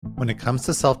When it comes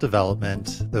to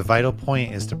self-development, the vital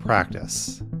point is to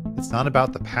practice. It's not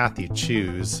about the path you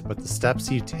choose, but the steps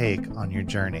you take on your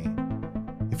journey.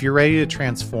 If you're ready to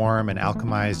transform and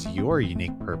alchemize your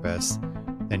unique purpose,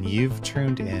 then you've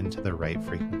tuned into the right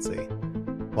frequency.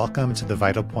 Welcome to the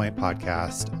Vital Point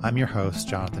podcast. I'm your host,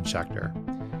 Jonathan Schechter.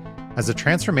 As a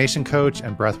transformation coach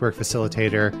and breathwork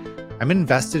facilitator, I'm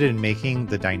invested in making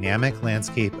the dynamic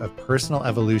landscape of personal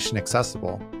evolution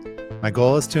accessible. My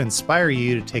goal is to inspire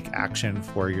you to take action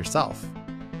for yourself.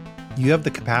 You have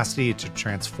the capacity to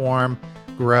transform,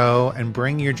 grow, and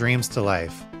bring your dreams to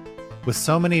life. With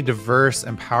so many diverse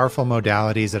and powerful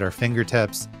modalities at our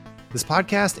fingertips, this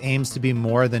podcast aims to be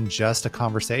more than just a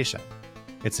conversation.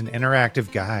 It's an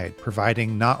interactive guide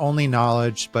providing not only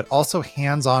knowledge, but also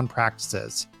hands-on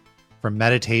practices, from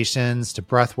meditations to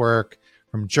breathwork,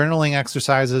 from journaling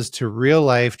exercises to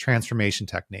real-life transformation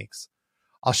techniques.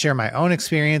 I'll share my own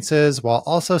experiences while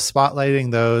also spotlighting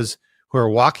those who are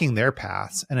walking their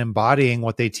paths and embodying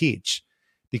what they teach.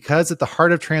 Because at the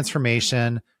heart of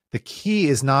transformation, the key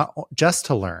is not just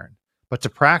to learn, but to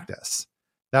practice.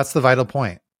 That's the vital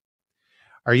point.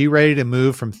 Are you ready to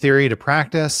move from theory to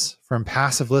practice, from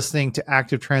passive listening to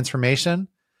active transformation?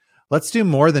 Let's do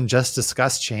more than just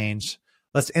discuss change.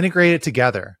 Let's integrate it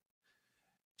together.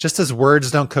 Just as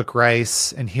words don't cook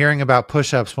rice and hearing about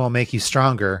push-ups won't make you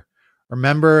stronger,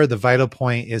 remember, the vital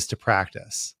point is to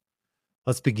practice.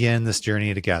 Let's begin this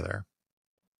journey together.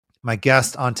 My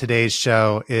guest on today's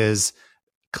show is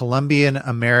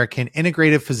Colombian-American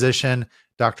integrative physician,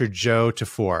 Dr. Joe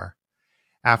Tafur.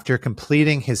 After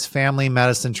completing his family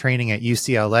medicine training at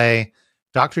UCLA,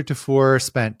 Dr. Tafur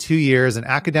spent 2 years in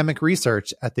academic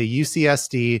research at the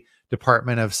UCSD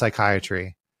Department of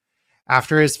Psychiatry.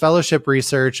 After his fellowship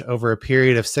research over a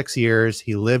period of 6 years,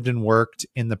 he lived and worked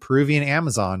in the Peruvian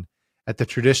Amazon at the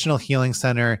traditional healing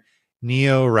center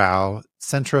Neo Rao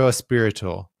Centro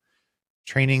Espiritual,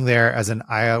 training there as an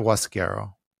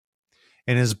ayahuasquero.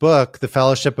 In his book, The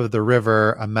Fellowship of the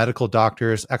River, A Medical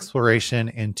Doctor's Exploration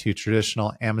into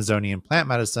Traditional Amazonian Plant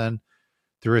Medicine,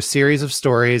 through a series of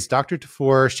stories, Dr.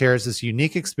 Tafur shares his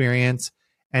unique experience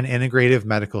and integrative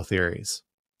medical theories.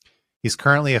 He's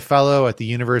currently a fellow at the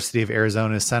University of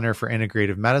Arizona's Center for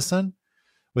Integrative Medicine.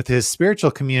 With his spiritual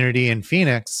community in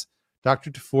Phoenix,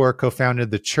 Dr. Tafur co-founded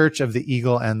the Church of the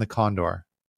Eagle and the Condor.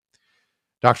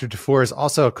 Dr. Tafur is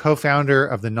also a co-founder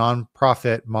of the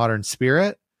nonprofit Modern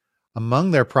Spirit. Among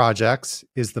their projects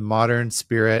is the Modern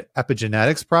Spirit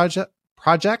Epigenetics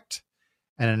Project,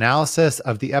 an analysis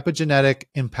of the epigenetic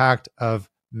impact of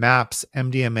MAPS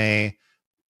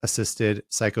MDMA-assisted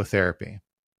psychotherapy.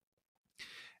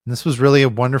 And this was really a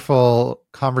wonderful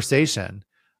conversation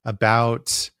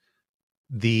about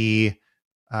the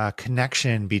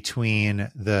connection between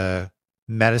the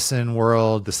medicine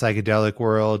world, the psychedelic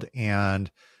world, and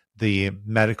the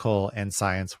medical and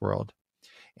science world.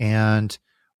 And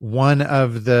one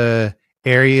of the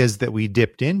areas that we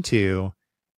dipped into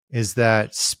is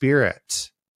that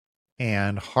spirit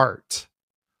and heart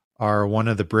are one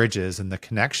of the bridges and the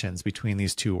connections between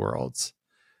these two worlds,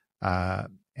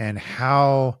 and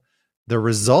how the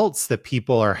results that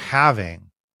people are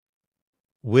having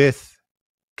with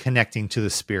connecting to the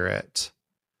spirit,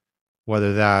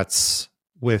 whether that's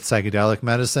with psychedelic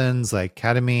medicines like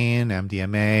ketamine,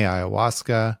 MDMA,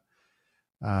 ayahuasca,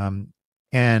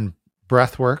 and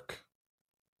breath work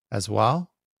as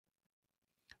well,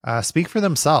 speak for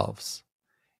themselves.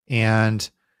 And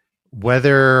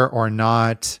whether or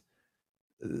not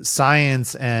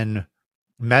science and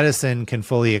medicine can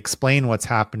fully explain what's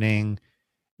happening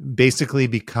basically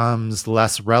becomes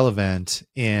less relevant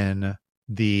in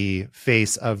the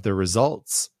face of the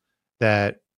results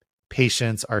that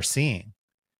patients are seeing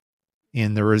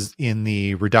in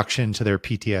the reduction to their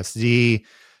PTSD,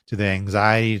 to the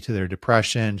anxiety, to their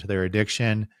depression, to their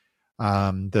addiction.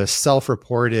 The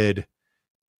self-reported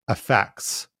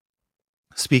effects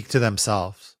speak to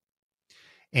themselves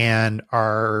and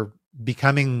are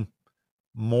becoming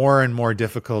more and more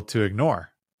difficult to ignore.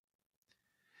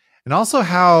 And also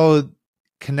how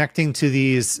connecting to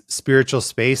these spiritual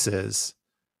spaces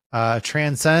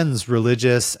transcends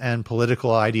religious and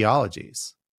political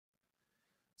ideologies.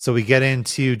 So we get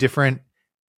into different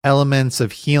elements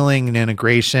of healing and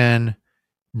integration,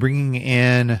 bringing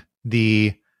in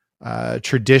the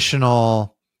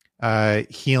traditional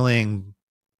healing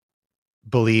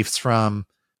beliefs from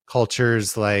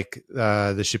cultures like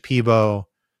the Shipibo,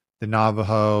 the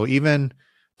Navajo, even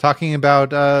talking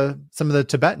about some of the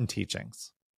Tibetan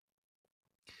teachings,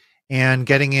 and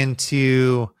getting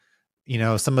into,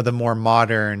 some of the more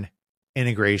modern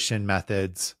integration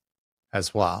methods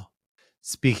as well.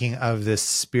 Speaking of this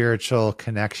spiritual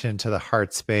connection to the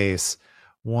heart space,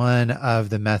 one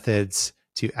of the methods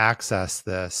to access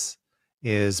this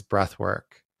is breath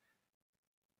work.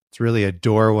 It's really a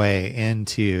doorway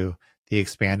into the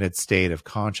expanded state of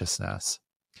consciousness.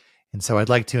 And so I'd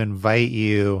like to invite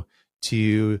you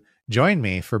to join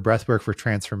me for Breathwork for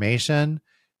Transformation,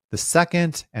 the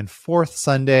second and fourth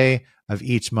Sunday of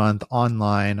each month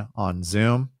online on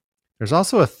Zoom. There's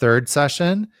also a third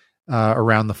session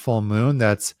around the full moon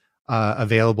that's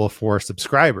available for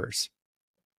subscribers.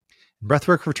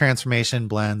 Breathwork for Transformation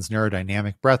blends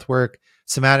neurodynamic breathwork,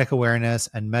 somatic awareness,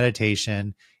 and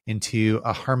meditation into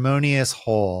a harmonious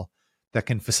whole that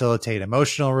can facilitate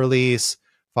emotional release,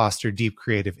 foster deep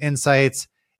creative insights,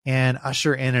 and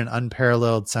usher in an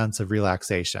unparalleled sense of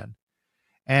relaxation.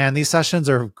 And these sessions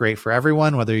are great for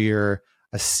everyone, whether you're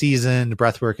a seasoned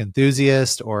breathwork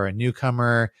enthusiast or a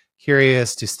newcomer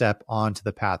curious to step onto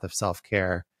the path of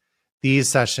self-care. These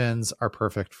sessions are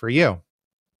perfect for you.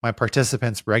 My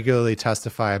participants regularly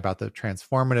testify about the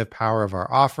transformative power of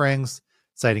our offerings,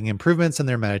 citing improvements in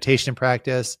their meditation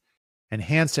practice,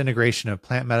 enhanced integration of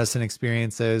plant medicine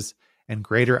experiences, and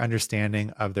greater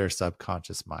understanding of their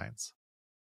subconscious minds.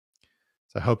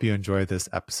 So I hope you enjoy this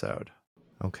episode.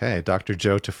 Okay, Dr.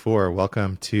 Joe Tafur,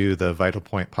 welcome to the Vital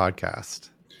Point podcast.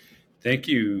 Thank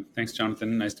you. Thanks,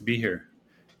 Jonathan. Nice to be here.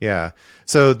 Yeah.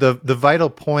 So the Vital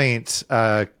Point,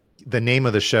 the name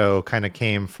of the show kind of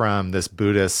came from this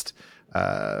Buddhist,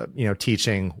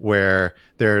 teaching where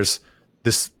there's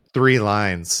this 3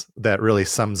 lines that really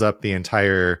sums up the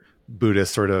entire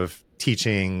Buddhist sort of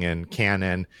teaching and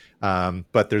canon.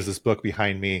 But there's this book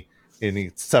behind me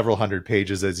in several hundred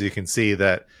pages, as you can see,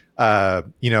 that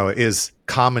is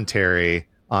commentary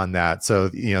on that. So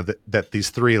that these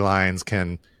 3 lines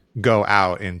can go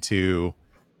out into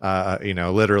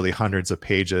literally hundreds of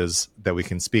pages that we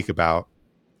can speak about.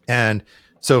 And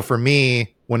so for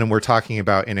me, when we're talking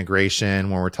about integration,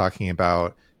 when we're talking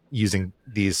about using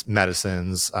these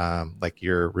medicines, like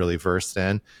you're really versed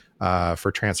in,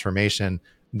 for transformation,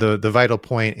 the vital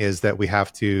point is that we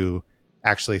have to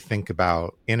actually think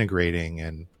about integrating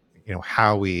and,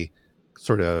 how we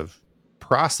sort of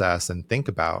process and think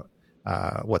about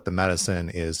what the medicine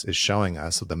is showing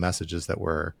us, the messages that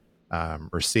we're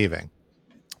receiving.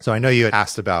 So I know you had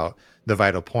asked about the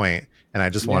vital point, and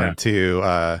I just wanted to,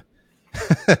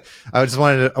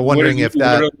 wondering if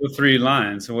that. What are the 3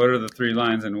 lines? What are the 3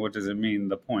 lines, and what does it mean,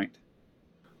 the point?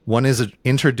 One is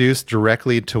introduced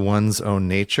directly to one's own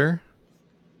nature.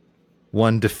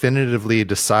 One definitively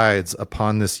decides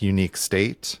upon this unique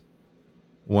state.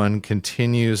 One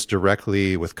continues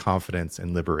directly with confidence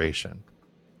and liberation.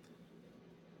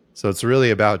 So it's really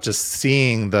about just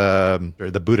seeing the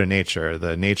Buddha nature,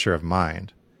 the nature of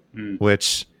mind,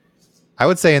 which I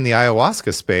would say in the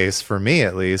ayahuasca space, for me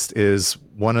at least, is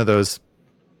one of those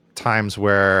times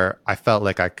where I felt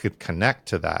like I could connect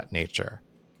to that nature,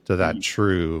 to that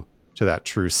true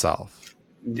self.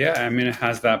 Yeah, I mean, it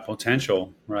has that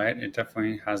potential, right? It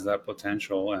definitely has that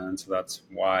potential, and so that's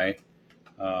why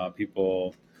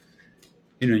people,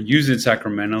 use it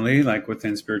sacramentally, like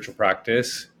within spiritual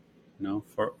practice,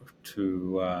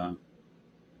 to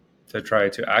try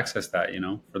to access that,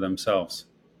 for themselves.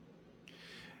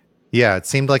 Yeah, it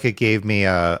seemed like it gave me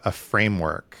a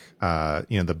framework,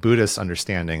 the Buddhist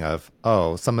understanding of,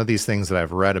 some of these things that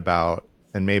I've read about,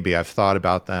 and maybe I've thought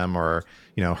about them, or,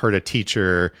 heard a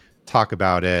teacher talk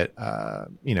about it,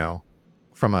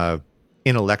 from a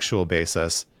intellectual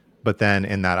basis. But then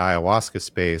in that ayahuasca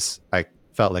space, I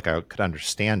felt like I could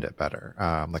understand it better,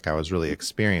 like I was really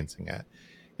experiencing it,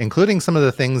 including some of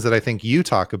the things that I think you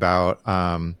talk about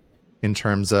in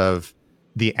terms of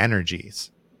the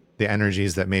energies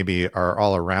that maybe are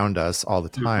all around us all the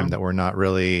time, that we're not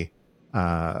really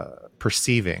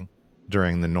perceiving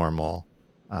during the normal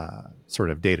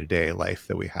sort of day-to-day life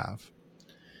that we have.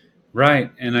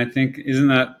 Right. And I think, isn't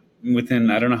that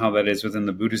within, I don't know how that is within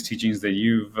the Buddhist teachings that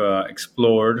you've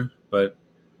explored, but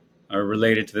are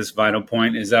related to this vital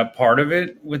point. Is that part of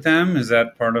it with them? Is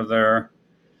that part of their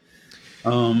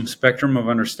spectrum of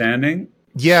understanding?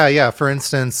 Yeah. For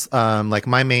instance, like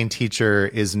my main teacher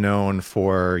is known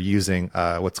for using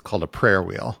what's called a prayer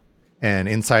wheel. And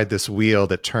inside this wheel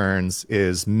that turns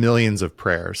is millions of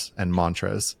prayers and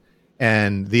mantras.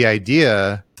 And the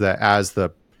idea that as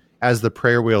the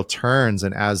prayer wheel turns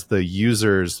and as the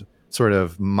user's sort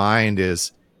of mind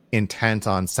is intent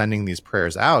on sending these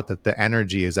prayers out, that the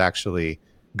energy is actually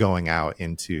going out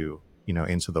into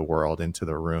the world, into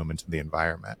the room, into the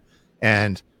environment.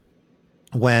 And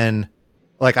when,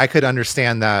 like, I could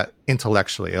understand that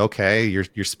intellectually, okay,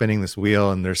 you're spinning this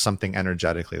wheel and there's something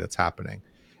energetically that's happening.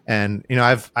 And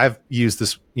I've used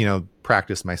this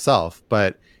practice myself,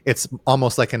 but it's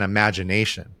almost like an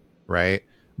imagination, right?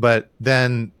 But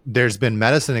then there's been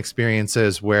medicine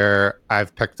experiences where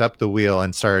I've picked up the wheel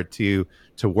and started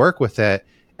to work with it,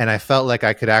 and I felt like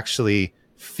I could actually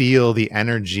feel the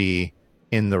energy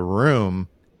in the room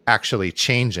actually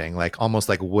changing, like almost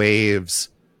like waves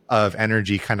of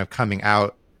energy kind of coming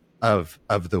out of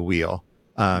the wheel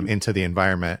into the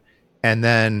environment. And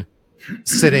then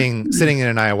sitting in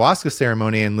an ayahuasca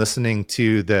ceremony and listening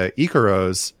to the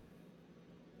Icaros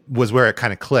was where it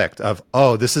kind of clicked of,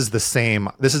 oh, this is the same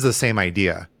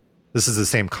idea. This is the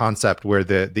same concept where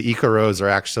the Icaros are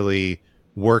actually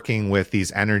working with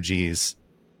these energies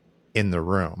in the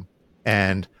room.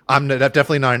 And I'm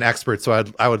definitely not an expert, so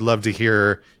I would love to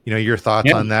hear your thoughts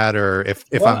Yeah. on that, or if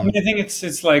Well, I mean, I'm I think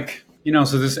it's like,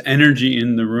 so this energy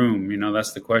in the room,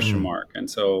 that's the question mm, mark. And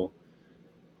so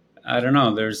I don't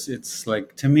know, it's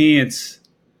like, to me, it's,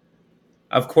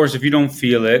 of course, if you don't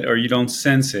feel it or you don't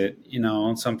sense it,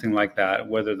 something like that,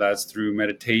 whether that's through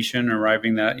meditation,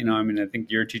 arriving that, I mean, I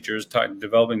think your teacher is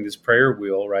developing this prayer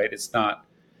wheel, right? It's not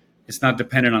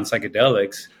dependent on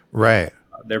psychedelics, right.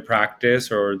 their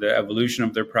practice or the evolution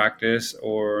of their practice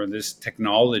or this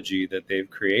technology that they've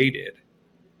created,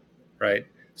 right?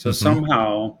 So Mm-hmm.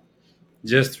 somehow,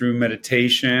 just through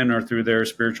meditation or through their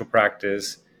spiritual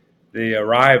practice, they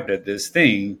arrived at this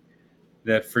thing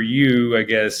that for you, I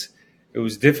guess, it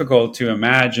was difficult to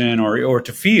imagine or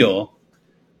to feel.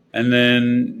 And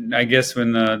then I guess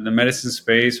when the medicine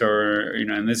space, or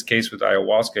in this case with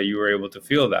ayahuasca, you were able to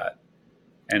feel that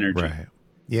energy. Right.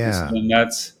 And so Yeah.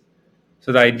 then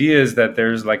so the idea is that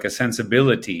there's like a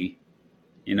sensibility,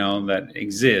 that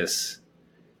exists.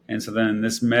 And so then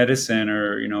this medicine,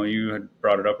 or you had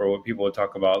brought it up, or what people would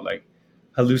talk about, like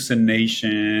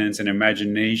hallucinations and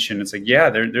imagination. It's like, yeah,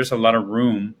 there's a lot of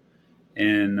room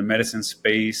in the medicine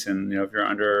space, and if you're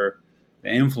under the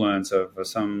influence of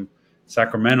some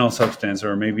sacramental substance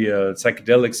or maybe a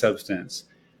psychedelic substance,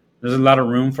 there's a lot of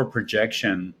room for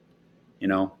projection,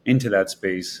 into that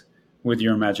space with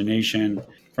your imagination,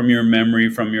 from your memory,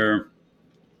 from your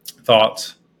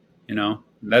thoughts.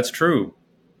 That's true.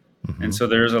 And Mm-hmm. so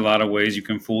there's a lot of ways you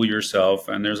can fool yourself,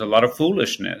 and there's a lot of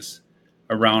foolishness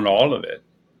around all of it.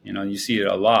 You see it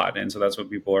a lot, and so that's what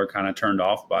people are kind of turned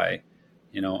off by,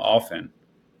 often,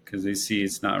 because they see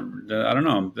it's not. I don't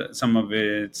know. Some of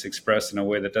it's expressed in a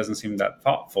way that doesn't seem that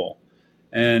thoughtful,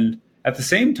 and at the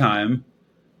same time,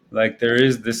 like there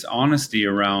is this honesty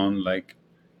around, like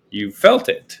you felt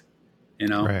it,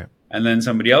 Right. and then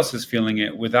somebody else is feeling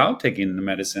it without taking the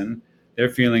medicine. They're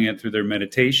feeling it through their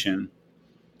meditation,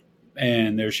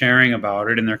 and they're sharing about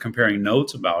it, and they're comparing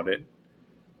notes about it.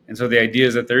 And so the idea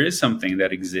is that there is something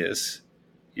that exists,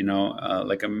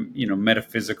 like a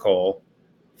metaphysical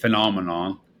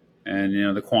phenomenon,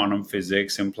 and the quantum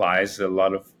physics implies a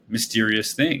lot of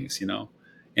mysterious things.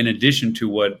 In addition to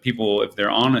what people, if they're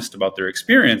honest about their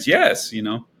experience, yes,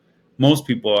 most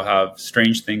people have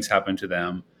strange things happen to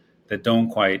them that don't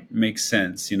quite make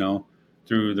sense,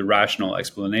 through the rational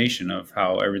explanation of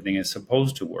how everything is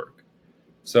supposed to work.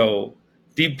 So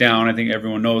deep down, I think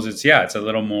everyone knows it's a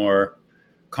little more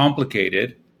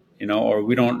complicated, or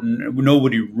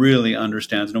nobody really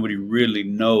understands, nobody really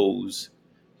knows,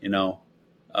 you know,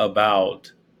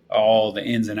 about all the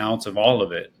ins and outs of all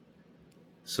of it.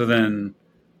 So then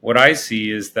what I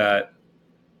see is that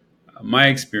my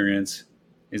experience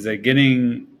is that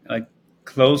getting like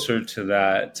closer to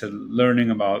that, to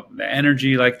learning about the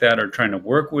energy like that, or trying to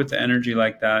work with the energy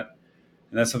like that.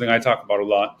 And that's something I talk about a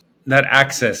lot. That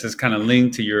access is kind of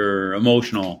linked to your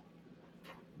emotional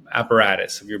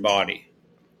apparatus of your body,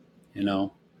 you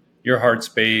know, your heart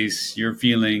space, your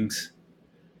feelings.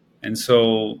 And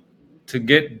so to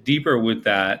get deeper with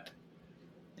that,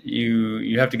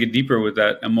 you have to get deeper with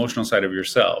that emotional side of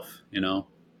yourself.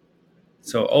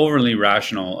 So overly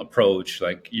rational approach,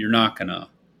 like you're not gonna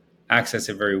access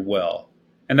it very well.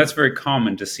 And that's very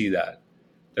common to see that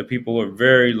people who are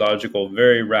very logical,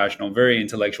 very rational, very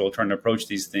intellectual trying to approach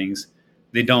these things,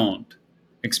 they don't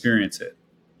experience it.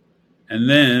 And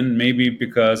then maybe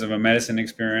because of a medicine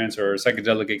experience or a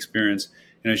psychedelic experience,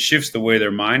 it shifts the way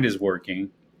their mind is working.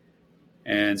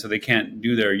 And so they can't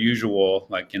do their usual,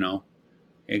 like,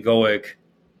 egoic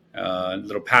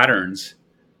little patterns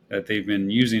that they've been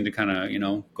using to kind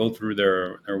of, go through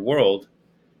their world.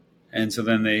 And so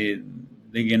then they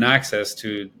gain access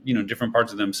to, different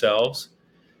parts of themselves.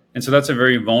 And so that's a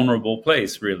very vulnerable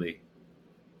place, really,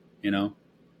 you know,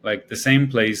 like the same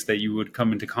place that you would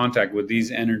come into contact with these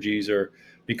energies or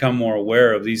become more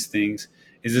aware of these things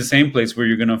is the same place where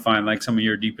you're going to find like some of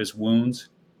your deepest wounds,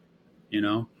 you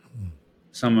know,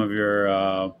 some of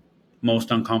your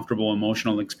most uncomfortable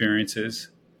emotional experiences,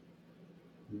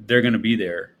 they're going to be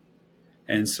there.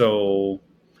 And so,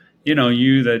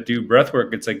 you that do breath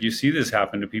work, it's like you see this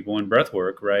happen to people in breath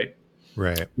work, right?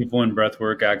 Right. People in breath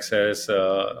work access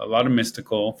a lot of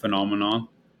mystical phenomenon.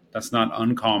 That's not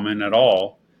uncommon at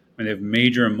all. They have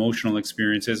major emotional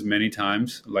experiences many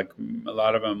times, like a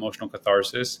lot of emotional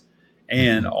catharsis,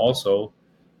 and Hmm. also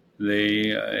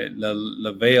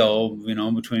the veil,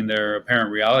 between their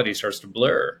apparent reality starts to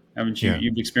blur. Haven't Yeah.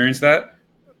 you've experienced that,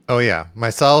 Oh yeah,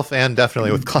 myself and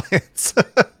definitely with clients.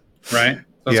 right?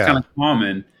 So it's kind Yeah. of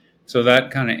common. So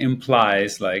that kind of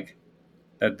implies like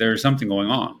that there's something going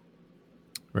on.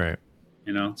 Right.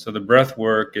 So the breath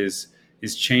work is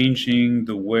changing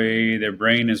the way their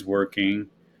brain is working.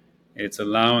 It's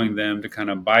allowing them to kind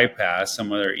of bypass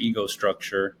some of their ego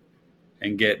structure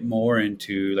and get more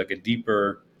into like a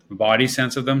deeper body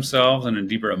sense of themselves and a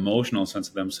deeper emotional sense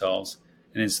of themselves.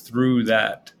 And it's through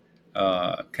that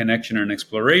connection and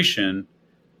exploration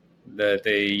that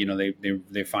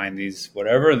they find these,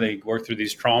 whatever, they work through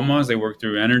these traumas, they work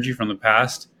through energy from the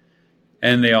past,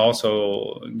 and they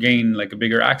also gain like a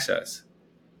bigger access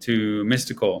to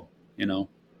mystical,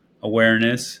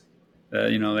 awareness.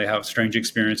 They have strange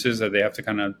experiences that they have to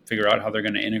kind of figure out how they're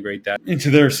going to integrate that into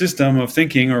their system of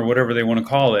thinking or whatever they want to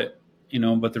call it.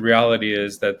 But the reality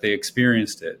is that they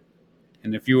experienced it,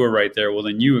 and if you were right there, well,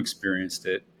 then you experienced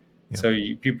it. Yeah. So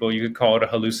you could call it a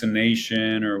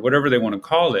hallucination or whatever they want to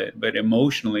call it, but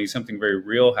emotionally, something very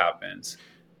real happens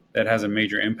that has a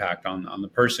major impact on the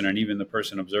person and even the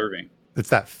person observing. It's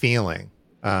that feeling,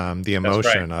 the That's right.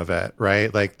 emotion of it,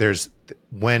 right? Like there's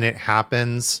when it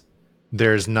happens,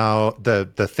 there's no the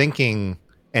thinking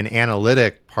and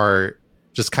analytic part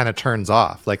just kind of turns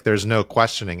off. Like there's no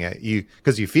questioning it. You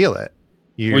because you feel it.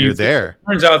 Well, You're it there.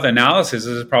 turns out the analysis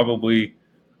is probably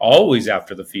always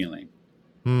after the feeling.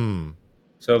 Hmm.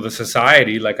 So the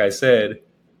society, like I said,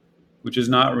 which is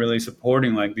not really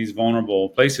supporting like these vulnerable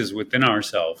places within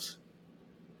ourselves,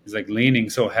 is like leaning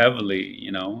so heavily,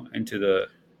 into the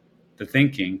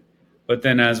thinking. But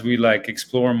then as we like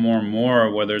explore more and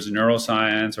more, whether it's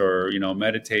neuroscience or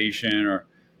meditation or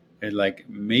like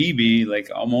maybe like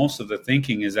most of the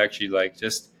thinking is actually like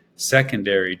just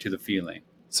secondary to the feeling.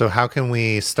 So how can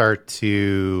we start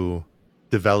to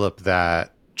develop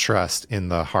that trust in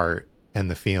the heart and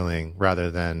the feeling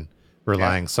rather than Yeah.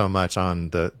 relying so much on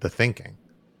the thinking?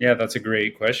 Yeah, that's a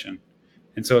great question.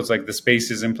 And so it's like the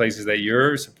spaces and places that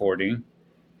you're supporting,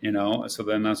 so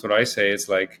then that's what I say. It's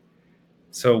like,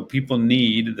 so people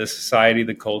need the society,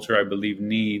 the culture, I believe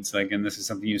needs like, and this is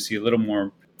something you see a little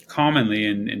more commonly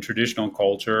in traditional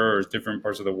culture or different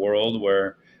parts of the world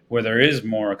where there is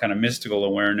more kind of mystical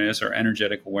awareness or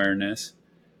energetic awareness,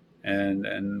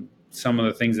 and some of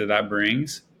the things that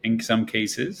brings in some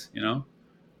cases,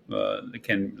 it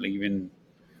can even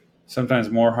sometimes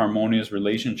more harmonious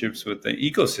relationships with the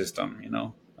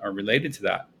ecosystem, are related to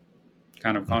that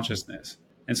kind of Mm-hmm. consciousness.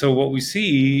 And so what we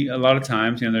see a lot of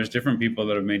times, there's different people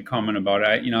that have made comment about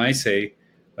it. I say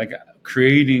like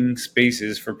creating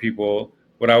spaces for people,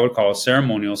 what I would call a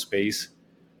ceremonial space,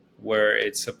 where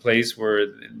it's a place where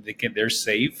they're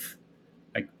safe,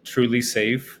 like truly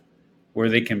safe, where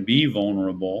they can be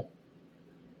vulnerable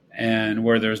and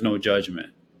where there's no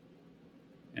judgment.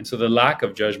 And so the lack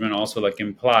of judgment also like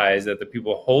implies that the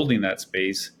people holding that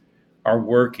space are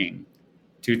working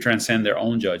to transcend their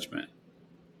own judgment.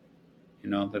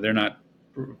 That they're not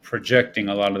projecting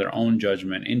a lot of their own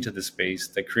judgment into the space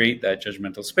to create that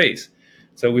judgmental space.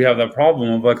 So we have that problem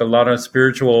of like a lot of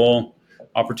spiritual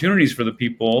opportunities for the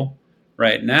people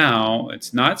right now.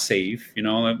 It's not safe.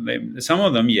 Some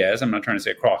of them, yes, I'm not trying to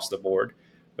say across the board,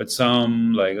 but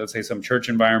some, like let's say some church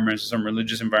environments, some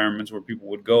religious environments where people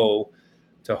would go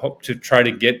to hope to try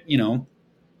to get,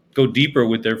 go deeper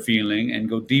with their feeling and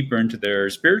go deeper into their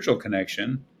spiritual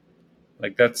connection.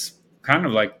 Like that's kind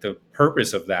of like the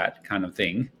purpose of that kind of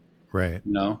thing, Right.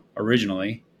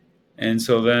 originally. And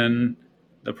so then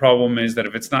the problem is that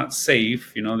if it's not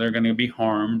safe, they're going to be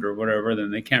harmed or whatever,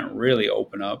 then they can't really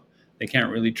open up. They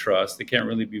can't really trust. They can't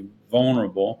really be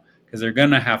vulnerable because they're going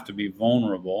to have to be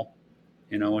vulnerable,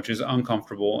 which is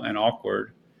uncomfortable and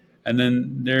awkward. And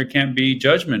then there can't be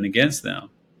judgment against them,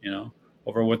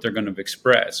 over what they're going to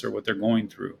express or what they're going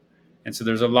through. And so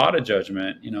there's a lot of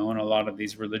judgment, in a lot of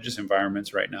these religious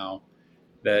environments right now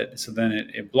that so then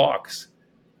it blocks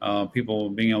people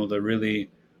being able to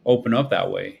really open up that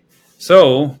way.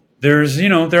 So there's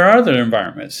there are other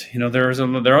environments, there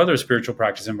are other spiritual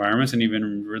practice environments and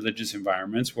even religious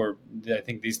environments where I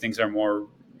think these things are more,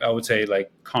 I would say,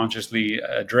 like consciously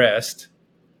addressed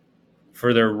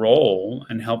for their role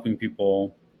in helping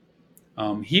people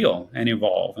heal and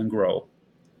evolve and grow.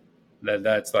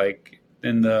 That's like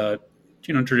in the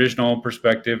traditional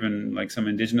perspective and like some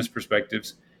indigenous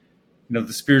perspectives,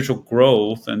 the spiritual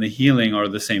growth and the healing are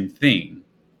the same thing.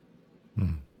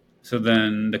 Mm. So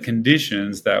then the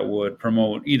conditions that would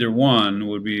promote either one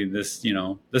would be the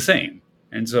same.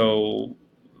 And so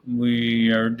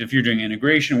if you're doing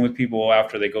integration with people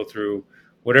after they go through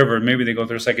whatever, maybe they go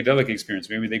through a psychedelic experience,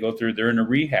 maybe they're in a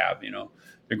rehab,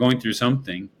 they're going through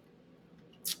something.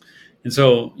 And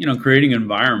so, creating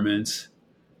environments.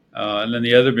 And then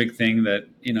the other big thing that,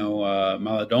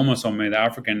 Malidoma Some, the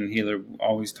African healer,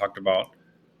 always talked about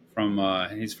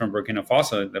he's from Burkina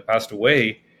Faso that passed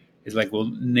away, is like,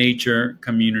 well, nature,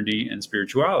 community, and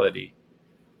spirituality.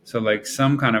 So like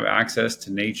some kind of access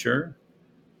to nature,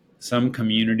 some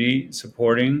community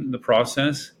supporting the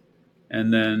process,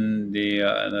 and then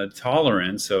the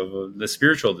tolerance of the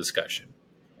spiritual discussion.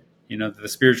 The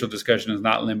spiritual discussion is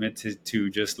not limited to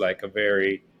just like a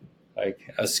very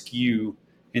like askew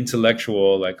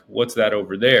intellectual, like what's that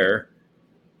over there,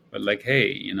 but like,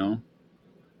 hey,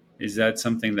 is that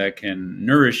something that can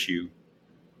nourish you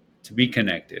to be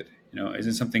connected? Is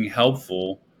it something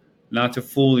helpful, not to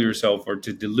fool yourself or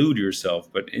to delude yourself,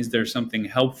 but is there something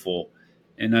helpful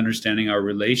in understanding our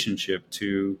relationship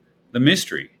to the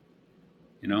mystery,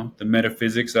 the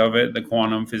metaphysics of it, the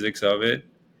quantum physics of it?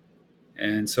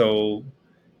 And so,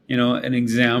 an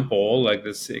example like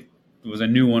this, it was a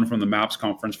new one from the MAPS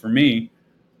conference for me,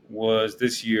 was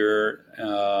this year,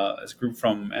 this group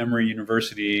from Emory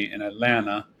University in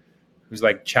Atlanta, who's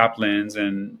like chaplains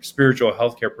and spiritual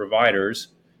healthcare providers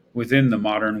within the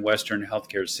modern Western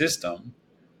healthcare system.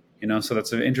 So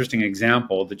that's an interesting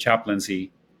example, the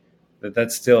chaplaincy,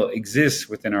 that still exists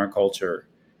within our culture,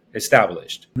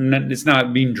 established. It's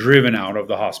not being driven out of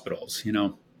the hospitals.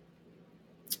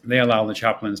 They allow the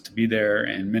chaplains to be there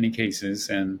in many cases,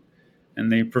 and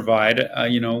they provide,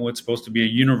 what's supposed to be a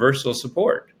universal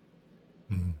support,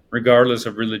 regardless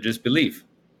of religious belief.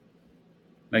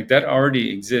 Like that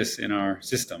already exists in our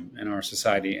system, in our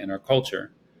society, in our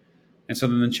culture. And so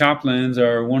then the chaplains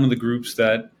are one of the groups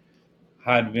that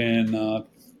had been,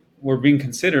 were being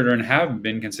considered and have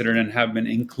been considered and have been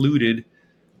included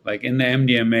like in the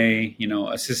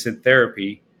MDMA, assisted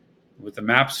therapy with the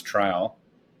MAPS trial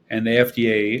and the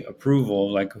FDA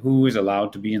approval, like who is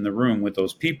allowed to be in the room with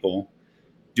those people.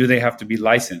 Do they have to be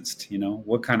licensed?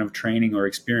 What kind of training or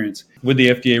experience would the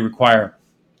FDA require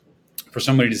for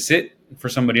somebody to sit for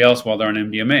somebody else while they're on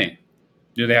MDMA?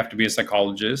 Do they have to be a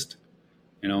psychologist?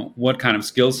 What kind of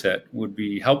skill set would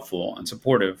be helpful and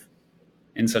supportive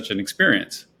in such an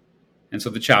experience? And so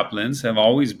the chaplains have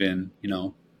always been,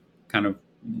 kind of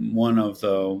one of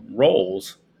the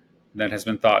roles that has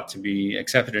been thought to be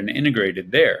accepted and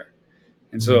integrated there.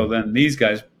 And so then these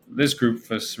guys, this group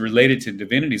was related to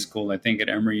Divinity School, I think at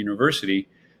Emory University,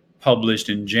 published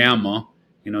in JAMA,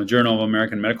 Journal of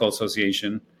American Medical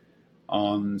Association,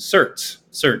 on CERTs.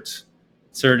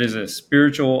 CERT is a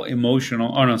spiritual,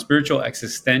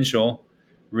 existential,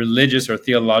 religious, or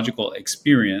theological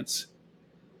experience.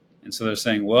 And so they're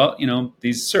saying, well,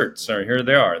 these certs are here.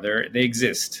 They are. They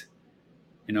exist,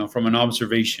 from an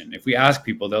observation. If we ask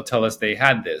people, they'll tell us they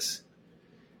had this.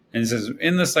 And it says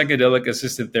in the psychedelic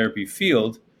assisted therapy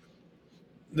field,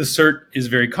 the cert is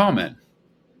very common.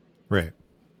 Right.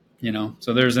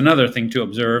 So there's another thing to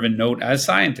observe and note as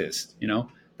scientists,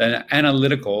 that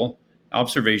analytical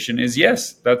observation is,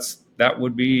 yes, that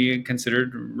would be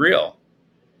considered real.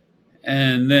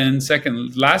 And then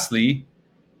lastly,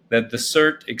 that the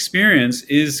CERT experience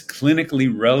is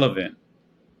clinically relevant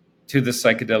to the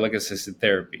psychedelic assisted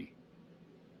therapy.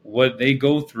 What they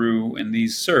go through in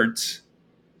these CERTs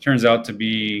turns out to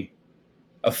be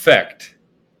affect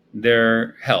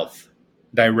their health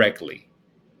directly.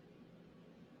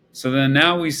 So then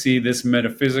now we see this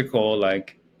metaphysical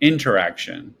like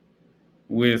interaction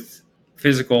with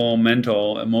physical,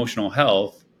 mental, emotional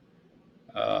health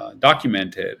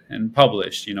documented and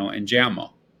published, in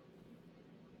JAMA.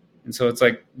 And so it's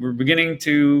like we're beginning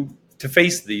to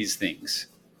face these things,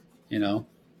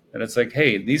 that it's like,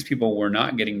 hey, these people were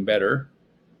not getting better.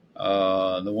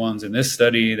 The ones in this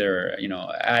study, they're,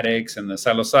 addicts, and the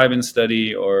psilocybin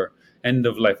study, or end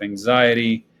of life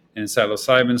anxiety in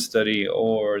psilocybin study,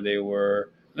 or they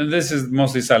were, and this is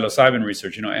mostly psilocybin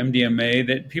research, MDMA,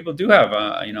 that people do have,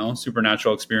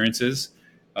 supernatural experiences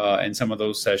in some of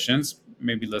those sessions,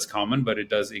 maybe less common, but it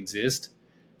does exist.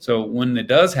 So when it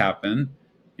does happen,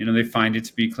 they find it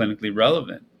to be clinically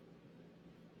relevant.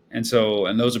 And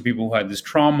those are people who had this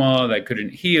trauma that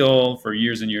couldn't heal for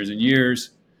years and years and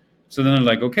years. So then they're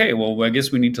like, okay, well, I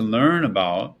guess we need to learn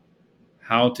about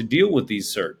how to deal with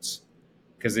these certs.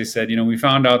 Because they said, we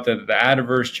found out that the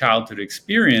adverse childhood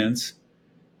experience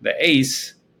the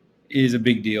ACE is a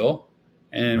big deal,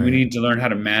 and we Right. need to learn how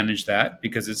to manage that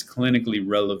because it's clinically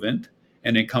relevant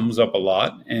and it comes up a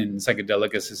lot in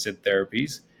psychedelic assisted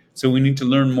therapies. So we need to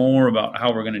learn more about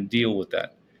how we're going to deal with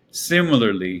that.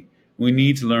 Similarly, we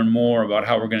need to learn more about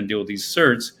how we're going to deal with these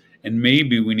certs, and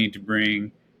maybe we need to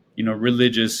bring,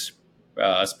 religious,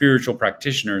 spiritual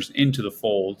practitioners into the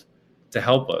fold to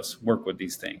help us work with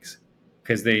these things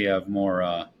because they have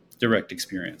more direct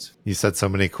experience. You said so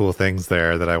many cool things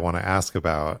there that I want to ask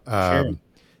about. Sure.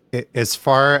 As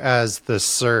far as the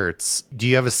certs, do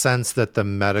you have a sense that the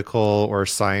medical or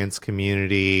science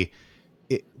community,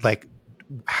 like,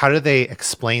 how do they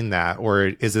explain that? Or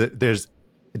is it,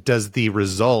 does the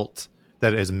result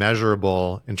that is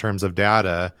measurable in terms of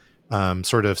data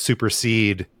sort of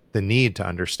supersede the need to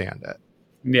understand it?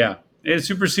 Yeah, it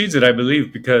supersedes it, I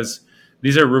believe, because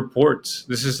these are reports.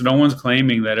 This is no one's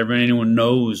claiming that anyone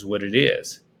knows what it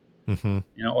is,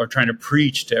 Mm-hmm. or trying to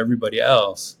preach to everybody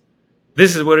else.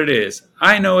 This is what it is.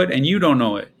 I know it, and you don't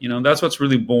know it. That's what's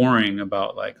really boring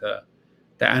about like the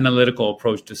analytical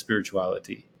approach to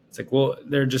spirituality. It's like, well,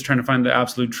 they're just trying to find the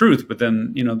absolute truth, but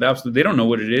then the absolute they don't know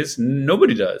what it is.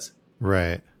 Nobody does.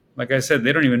 Right. Like I said,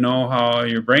 they don't even know how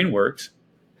your brain works.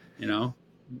 You know,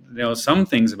 they know some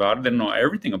things about it. They don't know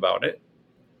everything about it.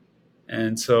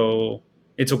 And so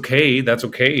it's okay. That's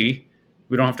okay.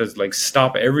 We don't have to like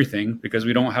stop everything because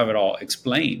we don't have it all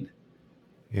explained.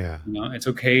 Yeah. It's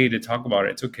okay to talk about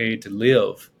it. It's okay to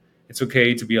live. It's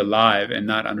okay to be alive and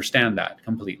not understand that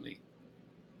completely.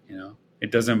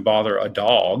 It doesn't bother a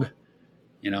dog,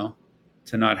 you know,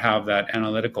 to not have that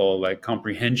analytical like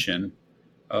comprehension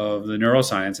of the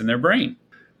neuroscience in their brain.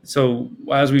 So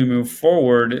as we move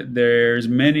forward, there's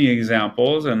many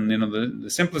examples, and the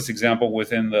simplest example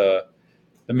within the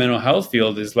mental health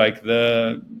field is like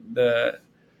the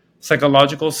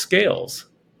psychological scales.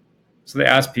 So they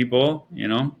ask people,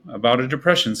 about a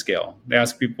depression scale. They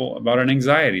ask people about an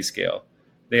anxiety scale.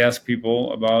 They ask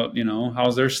people about,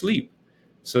 how's their sleep.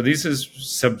 So these is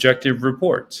subjective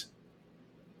reports.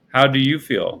 How do you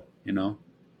feel?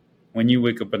 When you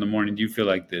wake up in the morning, do you feel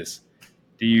like this?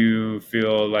 Do you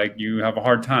feel like you have a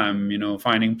hard time,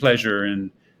 finding pleasure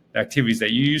in the activities that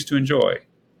you used to enjoy?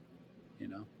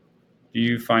 Do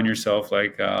you find yourself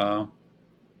like,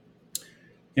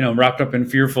 wrapped up in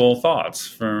fearful thoughts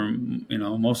for,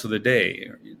 most of the day?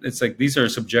 It's like these are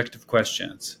subjective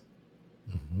questions.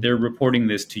 Mm-hmm. They're reporting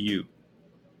this to you.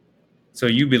 So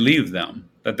you believe them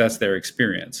that that's their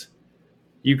experience.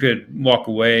 You could walk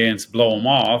away and blow them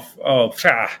off. Oh,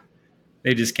 psha,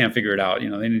 they just can't figure it out.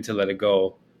 They need to let it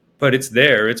go. But it's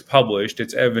there, it's published,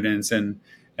 it's evidence, and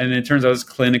it turns out it's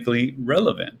clinically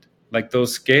relevant. Like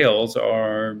those scales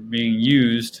are being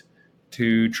used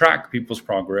to track people's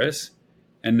progress,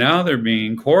 and now they're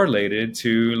being correlated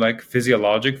to like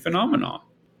physiologic phenomena.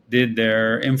 Did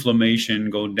their inflammation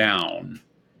go down?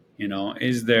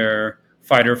 Is their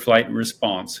fight or flight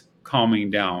response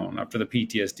calming down after the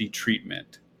PTSD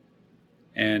treatment?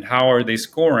 And how are they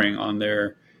scoring on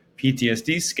their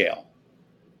PTSD scale?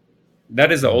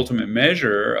 That is the ultimate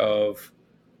measure of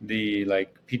the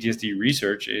like PTSD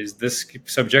research, is this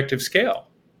subjective scale.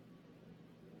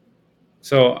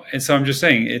 So I'm just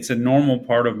saying it's a normal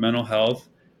part of mental health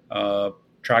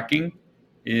tracking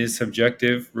is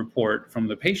subjective report from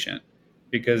the patient,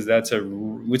 because that's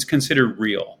what's considered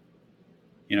real.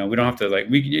 We don't have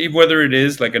to whether it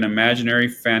is like an imaginary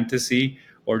fantasy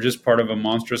or just part of a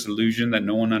monstrous illusion that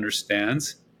no one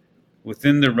understands.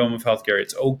 Within the realm of healthcare,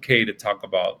 it's okay to talk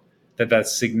about that.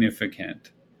 That's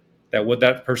significant. That what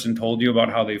that person told you about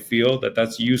how they feel,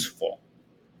 that's useful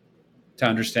to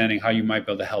understanding how you might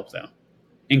be able to help them,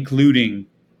 including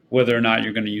whether or not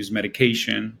you're going to use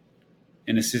medication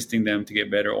in assisting them to get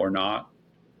better or not.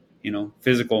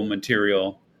 Physical,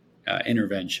 material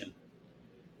intervention.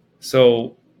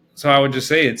 So I would just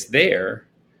say it's there.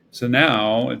 So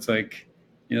now it's like,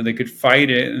 they could fight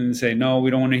it and say, no, we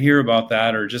don't want to hear about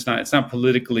that, or just not, it's not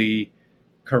politically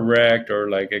correct or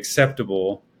like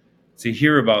acceptable to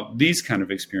hear about these kind of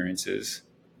experiences,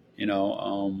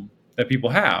 that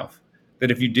people have. That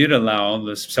if you did allow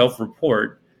the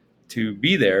self-report to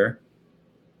be there,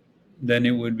 then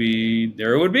it would be,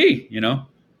 there it would be, If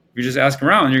you just ask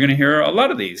around, you're going to hear a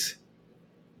lot of these.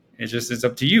 It's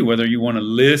up to you whether you want to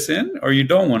listen or you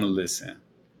don't want to listen.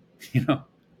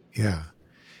 Yeah.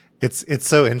 It's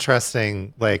so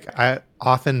interesting. Like, I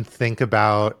often think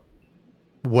about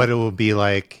what it will be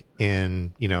like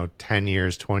in, 10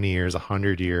 years, 20 years,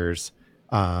 100 years,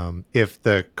 if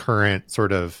the current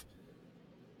sort of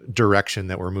direction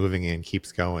that we're moving in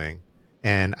keeps going.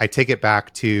 And I take it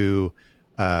back to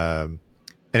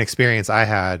an experience I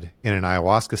had in an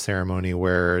ayahuasca ceremony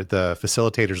where the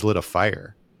facilitators lit a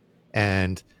fire,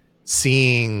 and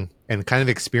seeing and kind of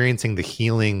experiencing the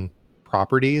healing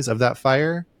properties of that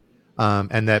fire,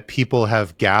 and that people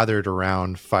have gathered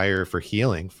around fire for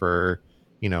healing for,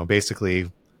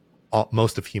 basically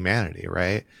most of humanity,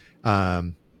 right?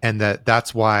 And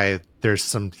that's why there's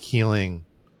some healing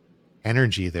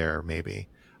energy there, maybe.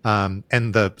 And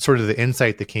the sort of the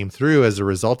insight that came through as a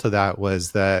result of that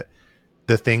was that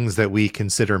the things that we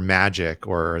consider magic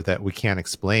or that we can't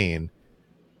explain,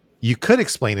 you could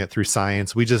explain it through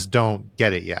science. We just don't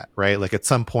get it yet, right? Like at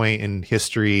some point in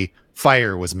history,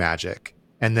 fire was magic.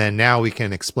 And then now we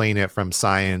can explain it from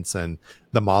science and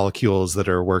the molecules that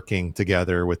are working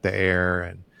together with the air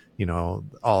and,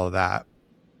 all of that.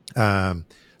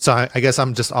 So I guess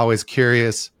I'm just always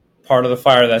curious. Part of the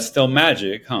fire that's still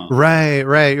magic, huh? Right.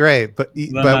 But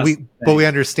Then that's the we thing.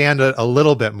 understand a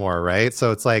little bit more, right?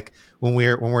 So it's like when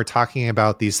we're talking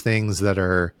about these things that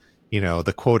are,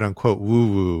 the quote unquote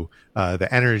woo woo, the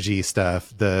energy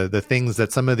stuff, the things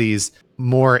that some of these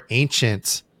more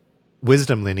ancient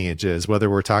wisdom lineages, whether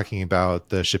we're talking about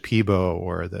the Shipibo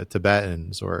or the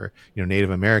Tibetans or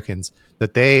Native Americans,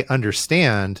 that they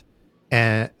understand.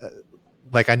 And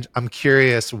like I'm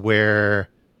curious what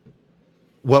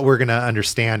we're going to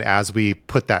understand as we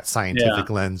put that Yeah. scientific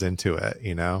lens into it.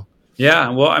 Yeah.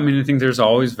 Well, I mean, I think there's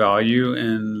always value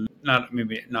in, not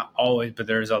maybe not always, but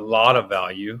there's a lot of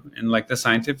value in like the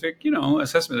scientific,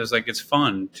 assessment. There's like, it's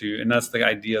fun to, and that's the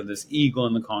idea of this eagle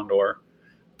and the condor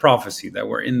prophecy, that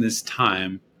we're in this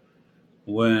time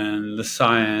when the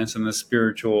science and the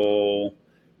spiritual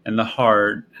and the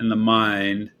heart and the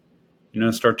mind,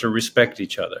 start to respect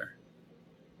each other.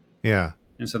 Yeah.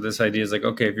 And so this idea is like,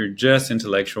 okay, if you're just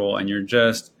intellectual and you're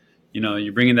just,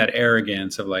 you're bringing that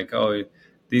arrogance of like, oh,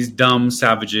 these dumb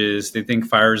savages, they think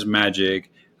fire is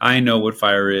magic. I know what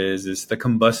fire is. It's the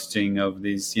combusting of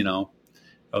these,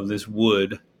 of this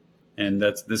wood, and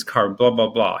that's this car, blah, blah,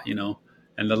 blah,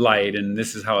 and the light, and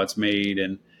this is how it's made.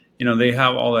 And, they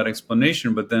have all that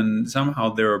explanation, but then somehow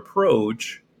their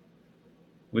approach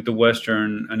with the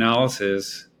Western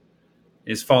analysis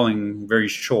is falling very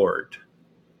short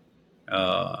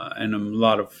in a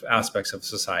lot of aspects of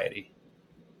society.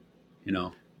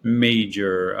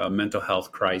 Major mental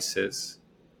health crisis,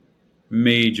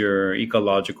 major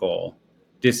ecological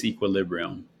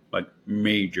disequilibrium, like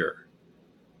major.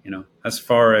 As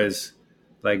far as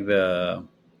like the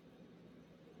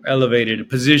elevated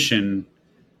position,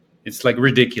 it's like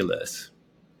ridiculous.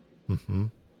 Mm-hmm.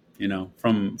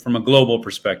 From a global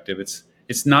perspective,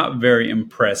 it's not very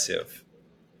impressive.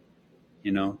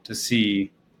 To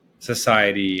see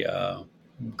society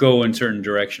go in certain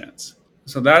directions.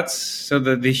 So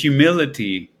the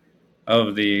humility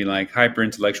of the like hyper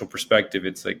intellectual perspective.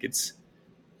 It's like it's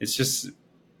just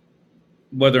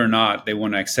whether or not they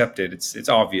want to accept it. It's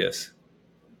obvious.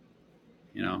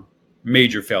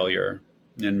 Major failure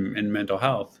in mental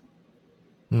health,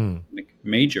 Mm. like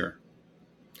major,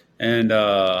 and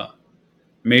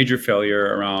major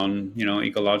failure around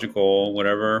ecological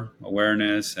whatever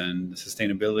awareness and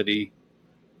sustainability.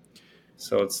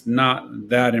 So it's not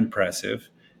that impressive.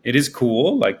 It is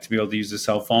cool, like to be able to use a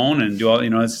cell phone and do all,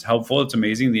 it's helpful. It's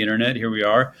amazing. The internet, here we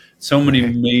are. So many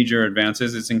Right. major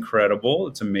advances. It's incredible.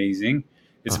 It's amazing.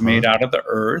 It's Uh-huh. made out of the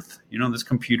earth. This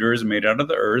computer is made out of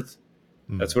the earth.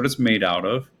 That's Mm. what it's made out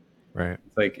of. Right.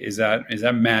 It's like, is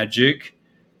that magic?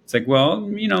 It's like, well,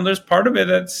 there's part of it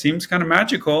that seems kind of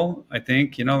magical. I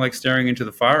think, like staring into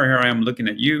the fire. Here I am looking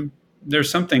at you. There's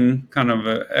something kind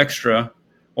of extra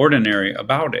ordinary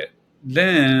about it.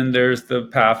 Then there's the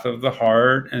path of the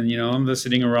heart, and the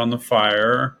sitting around the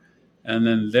fire, and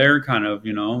then they're kind of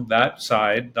that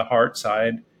side, the heart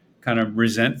side, kind of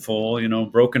resentful,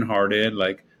 brokenhearted,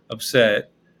 like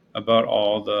upset about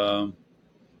all the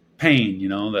pain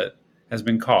that has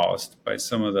been caused by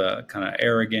some of the kind of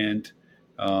arrogant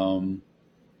um,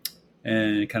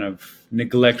 and kind of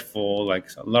neglectful, like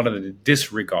a lot of the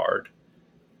disregard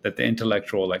that the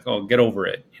intellectual, like, oh, get over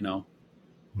it, who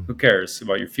Mm. cares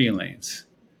about your feelings.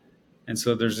 And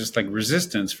so there's just like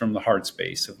resistance from the heart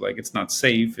space of like, it's not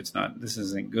safe, it's not, this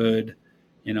isn't good,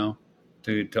 you know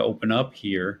to open up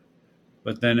here.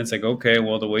 But then it's like, okay,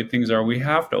 well, the way things are, we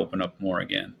have to open up more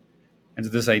again. And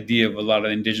so this idea of a lot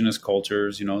of indigenous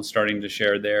cultures, starting to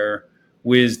share their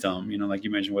wisdom, like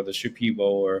you mentioned with the Shipibo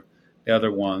or the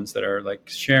other ones that are like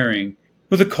sharing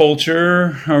with a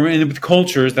culture or with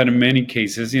cultures that in many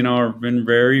cases, have been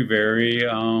very, very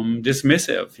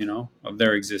dismissive, of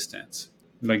their existence,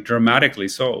 like dramatically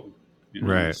so,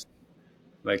 Right. just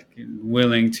like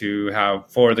willing to have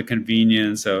for the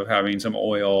convenience of having some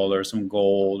oil or some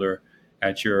gold or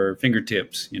at your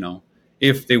fingertips,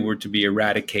 if they were to be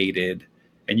eradicated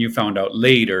and you found out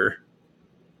later,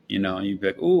 you'd be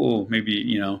like, oh,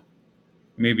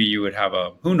 maybe you would have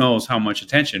who knows how much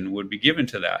attention would be given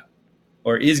to that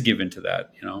or is given to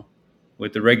that,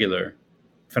 with the regular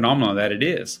phenomenon that it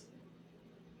is.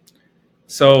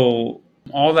 So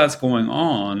all that's going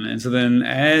on. And so then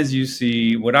as you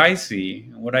see, what I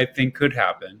think could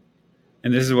happen,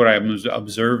 and this is what I'm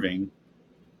observing,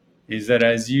 is that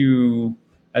as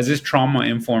this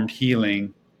trauma-informed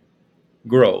healing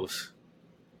grows,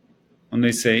 when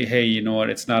they say, hey, you know what,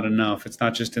 it's not enough. It's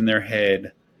not just in their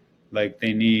head. Like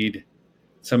they need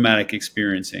somatic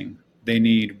experiencing. They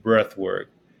need breath work.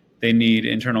 They need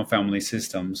internal family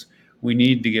systems. We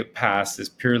need to get past this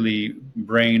purely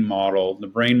brain model. The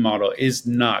brain model is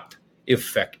not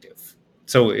effective.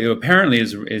 So it apparently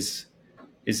is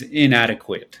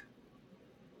inadequate,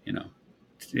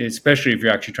 especially if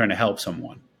you're actually trying to help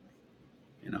someone.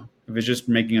 If it's just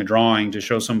making a drawing to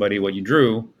show somebody what you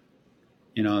drew,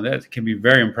 that can be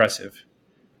very impressive.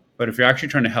 But if you're actually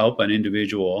trying to help an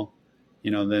individual,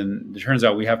 then it turns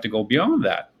out we have to go beyond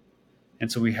that.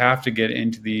 And so we have to get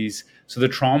into these. So the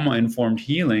trauma-informed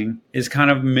healing is kind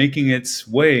of making its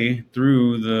way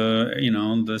through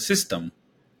the system.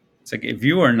 It's like if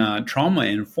you are not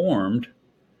trauma-informed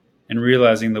and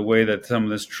realizing the way that some of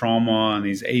this trauma and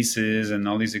these ACEs and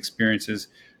all these experiences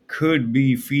could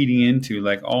be feeding into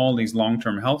like all these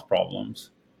long-term health problems,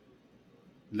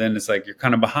 then it's like you're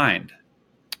kind of behind.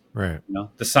 Right.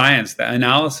 The science, the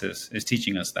analysis is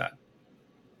teaching us that.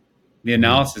 The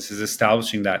analysis is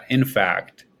establishing that in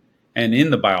fact and in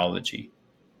the biology.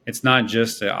 It's not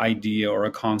just an idea or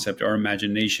a concept or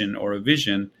imagination or a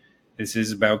vision. This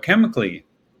is biochemically,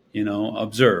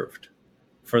 observed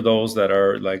for those that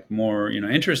are like more,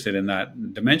 interested in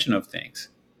that dimension of things.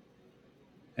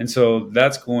 And so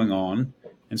that's going on.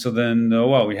 And so then,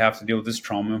 we have to deal with this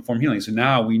trauma-informed healing. So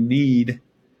now we need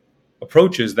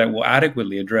approaches that will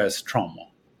adequately address trauma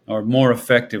or more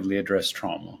effectively address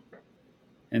trauma.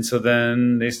 And so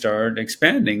then they start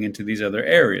expanding into these other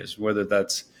areas, whether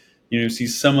that's, you see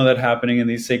some of that happening in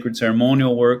the sacred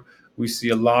ceremonial work. We see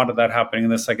a lot of that happening in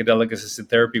the psychedelic assisted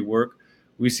therapy work.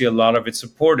 We see a lot of it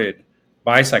supported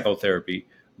by psychotherapy,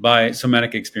 by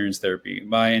somatic experience therapy,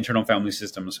 by internal family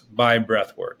systems, by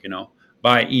breath work,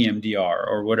 by EMDR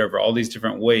or whatever, all these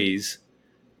different ways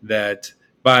that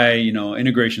by,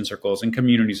 integration circles and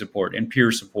community support and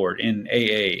peer support in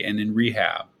AA and in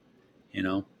rehab,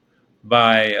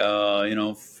 by,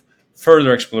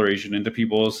 further exploration into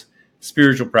people's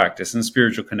spiritual practice and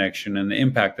spiritual connection and the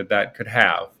impact that could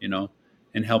have,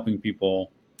 in helping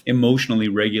people emotionally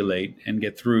regulate and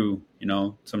get through,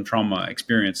 some trauma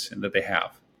experience that they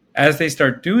have. As they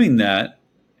start doing that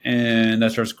and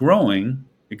that starts growing,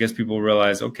 because people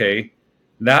realize, okay,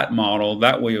 that model,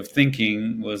 that way of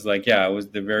thinking was like, they're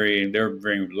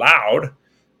very loud.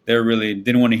 They really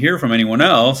didn't want to hear from anyone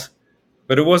else,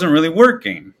 but it wasn't really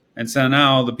working. And so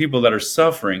now the people that are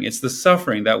suffering, it's the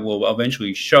suffering that will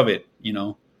eventually shove it,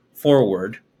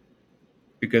 forward,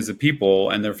 because the people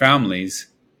and their families,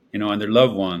 and their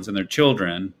loved ones and their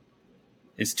children,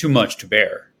 it's too much to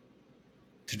bear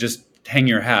to just hang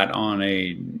your hat on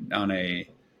a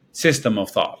system of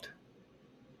thought.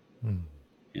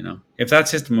 If that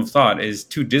system of thought is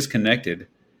too disconnected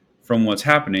from what's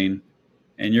happening,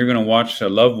 and you're going to watch a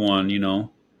loved one,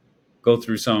 go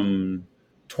through some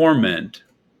torment,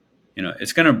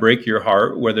 it's going to break your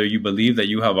heart, whether you believe that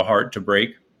you have a heart to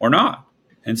break or not.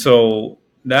 And so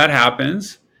that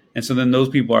happens. And so then those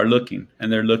people are looking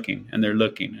and they're looking and they're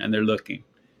looking and they're looking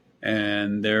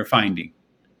and they're finding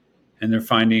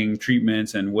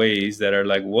treatments and ways that are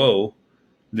like, whoa,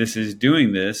 this is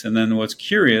doing this. And then what's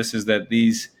curious is that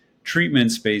these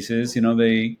treatment spaces,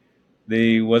 let's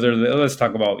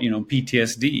talk about,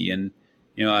 PTSD and,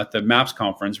 at the MAPS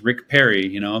conference, Rick Perry,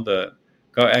 the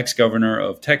ex-governor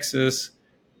of Texas,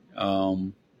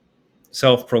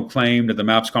 self-proclaimed at the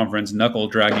MAPS conference,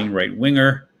 knuckle-dragging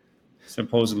right-winger,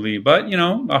 supposedly, but,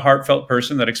 a heartfelt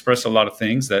person that expressed a lot of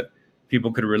things that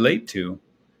people could relate to.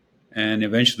 And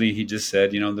eventually he just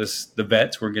said, the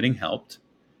vets were getting helped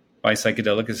by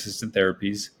psychedelic-assisted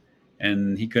therapies,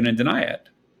 and he couldn't deny it.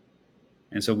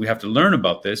 And so we have to learn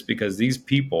about this because these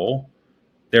people,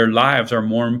 their lives are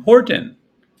more important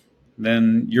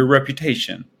than your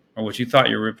reputation or what you thought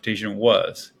your reputation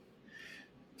was.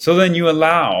 So then you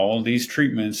allow these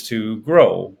treatments to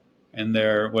grow. And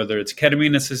whether it's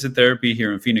ketamine-assisted therapy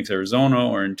here in Phoenix, Arizona,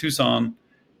 or in Tucson,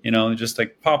 just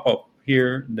like pop up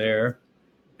here, there.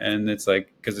 And it's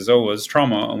like, because it's always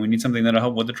trauma, and we need something that'll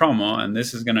help with the trauma, and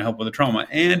this is going to help with the trauma.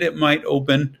 And it might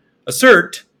open a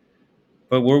cert,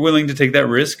 but we're willing to take that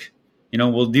risk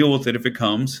We'll deal with it if it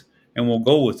comes, and we'll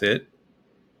go with it.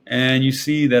 And you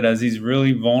see that as these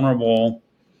really vulnerable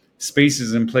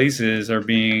spaces and places are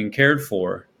being cared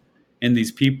for in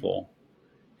these people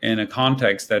in a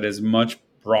context that is much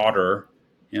broader,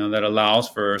 that allows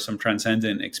for some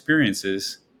transcendent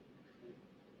experiences,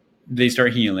 they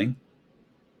start healing,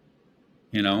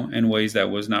 in ways that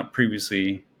was not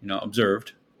previously,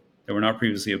 observed, that were not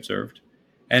previously observed.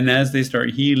 And as they start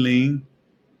healing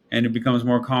and it becomes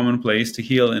more commonplace to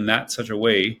heal in that such a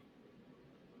way,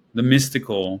 the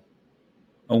mystical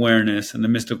awareness and the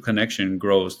mystical connection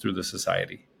grows through the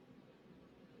society.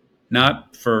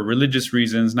 Not for religious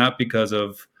reasons, not because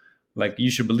of like,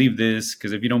 you should believe this,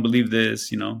 because if you don't believe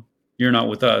this, you're not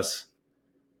with us,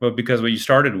 but because what you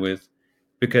started with,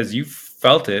 because you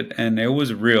felt it and it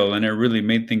was real and it really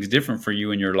made things different for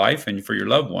you in your life and for your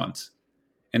loved ones.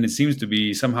 And it seems to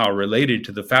be somehow related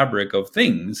to the fabric of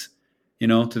things,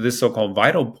 to this so-called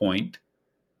vital point.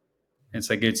 It's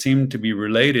like it seemed to be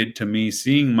related to me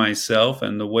seeing myself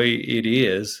and the way it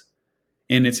is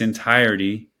in its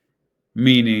entirety,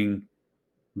 meaning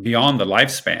beyond the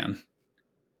lifespan,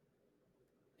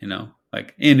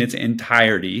 like in its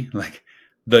entirety, like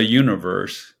the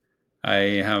universe.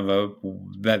 I have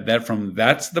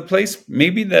that's the place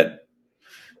maybe that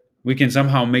we can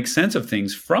somehow make sense of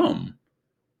things from,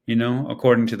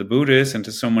 according to the Buddhists and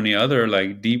to so many other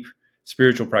like deep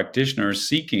spiritual practitioners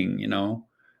seeking,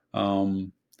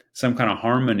 some kind of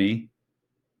harmony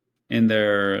in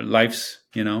their life's,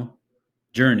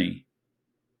 journey.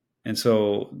 And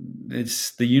so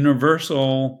it's the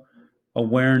universal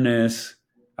awareness,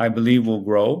 I believe, will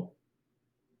grow.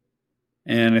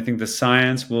 And I think the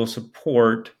science will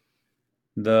support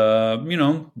the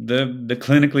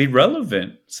clinically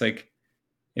relevant. It's like,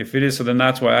 if it is, so then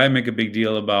that's why I make a big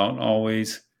deal about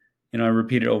always, I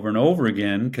repeat it over and over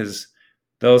again, because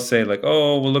they'll say like,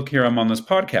 oh, well, look here, I'm on this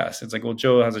podcast. It's like, well,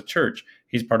 Joe has a church.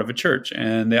 He's part of a church,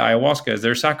 and the ayahuasca is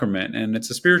their sacrament, and it's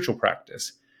a spiritual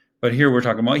practice. But here we're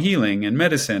talking about healing and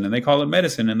medicine, and they call it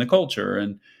medicine in the culture.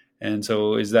 And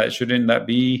so shouldn't that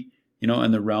be,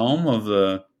 in the realm of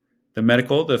the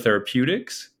medical, the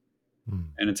therapeutics?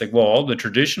 And it's like, well, the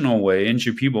traditional way in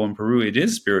Shipibo in Peru, it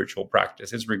is spiritual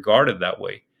practice. It's regarded that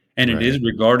way. And it is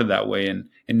regarded that way in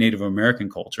Native American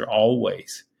culture,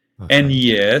 always. And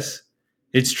yes,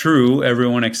 it's true.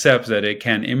 Everyone accepts that it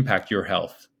can impact your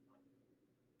health.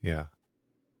 Yeah.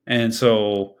 And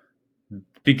so,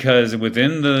 because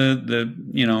within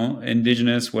the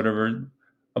indigenous, whatever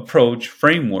approach,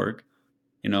 framework,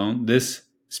 this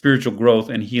spiritual growth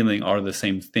and healing are the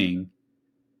same thing.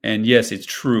 And yes, it's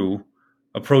true.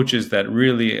 Approaches that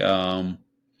really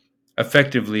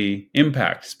effectively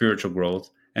impact spiritual growth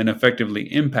and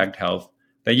effectively impact health,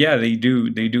 that they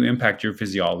do impact your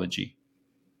physiology.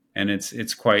 And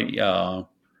it's quite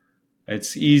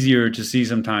it's easier to see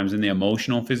sometimes in the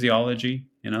emotional physiology,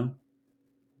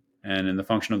 and in the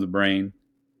function of the brain,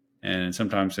 and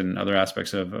sometimes in other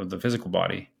aspects of the physical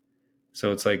body.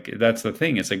 So it's like, that's the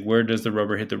thing. It's like, where does the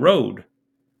rubber hit the road?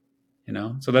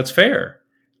 So that's fair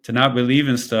to not believe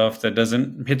in stuff that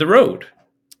doesn't hit the road.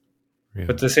 Yeah.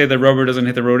 But to say that rubber doesn't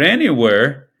hit the road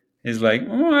anywhere is like,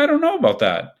 oh, I don't know about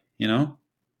that,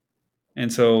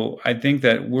 And so I think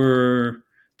that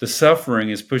the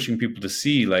suffering is pushing people to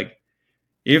see, like,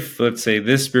 if, let's say,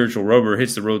 this spiritual rubber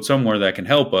hits the road somewhere that can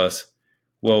help us,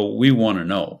 well, we want to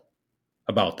know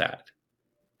about that.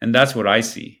 And that's what I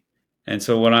see. And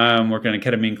so when I'm working at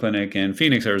a ketamine clinic in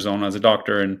Phoenix, Arizona as a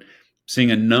doctor, and seeing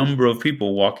a number of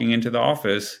people walking into the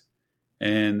office,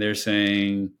 and they're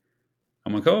saying,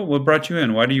 I'm like, oh, what brought you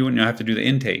in? Why do you have to do the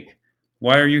intake?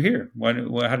 Why are you here?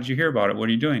 How did you hear about it? What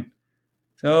are you doing?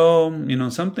 So,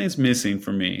 something's missing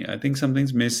for me. I think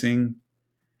something's missing.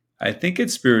 I think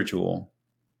it's spiritual.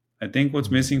 I think what's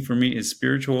missing for me is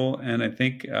spiritual. And I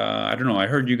think, I don't know, I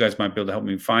heard you guys might be able to help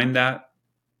me find that.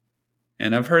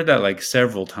 And I've heard that like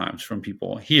several times from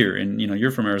people here. And,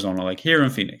 you're from Arizona, like here in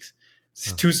Phoenix.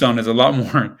 Tucson is a lot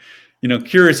more,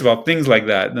 curious about things like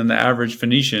that than the average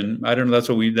Phoenician. I don't know.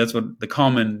 That's what the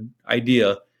common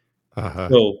idea.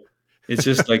 So it's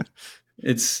just like,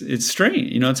 it's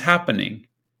strange, it's happening.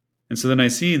 And so then I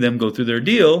see them go through their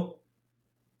deal,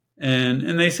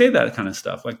 and they say that kind of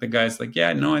stuff. Like the guy's like,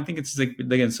 yeah, no, I think it's like,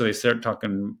 again, so they start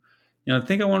talking, I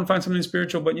think I want to find something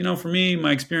spiritual, but for me,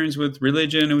 my experience with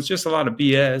religion, it was just a lot of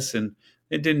BS, and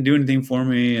it didn't do anything for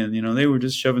me. And, they were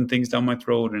just shoving things down my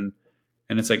throat. And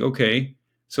it's like, okay,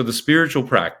 so the spiritual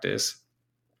practice,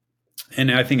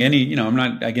 and I think I'm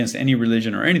not against any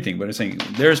religion or anything, but I'm saying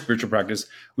their spiritual practice,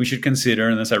 we should consider,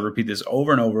 and as I repeat this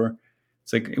over and over,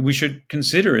 it's like we should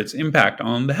consider its impact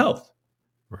on the health.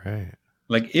 Right.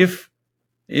 Like if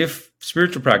if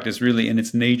spiritual practice really in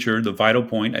its nature, the vital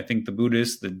point, I think the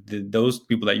Buddhists, those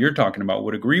people that you're talking about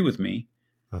would agree with me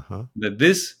Uh-huh. that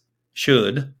this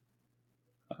should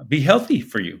be healthy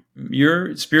for you.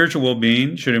 Your spiritual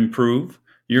well-being should improve.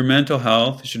 Your mental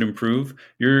health should improve.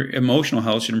 Your emotional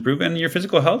health should improve, and your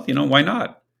physical health. Why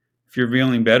not? If you're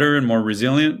feeling better and more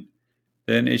resilient,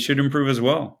 then it should improve as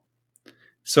well.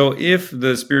 So, if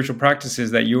the spiritual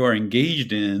practices that you are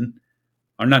engaged in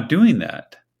are not doing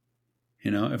that,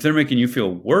 if they're making you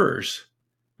feel worse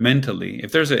mentally,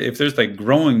 if there's like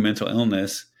growing mental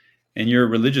illness in your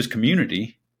religious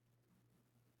community,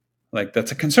 like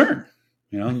that's a concern.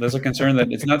 There's a concern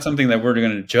that it's not something that we're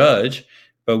going to judge,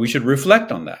 but we should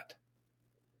reflect on that.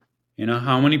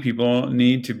 How many people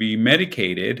need to be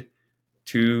medicated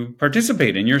to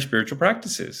participate in your spiritual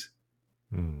practices?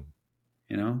 Mm.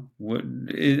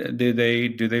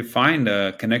 Do they find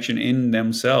a connection in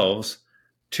themselves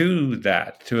to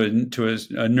that, to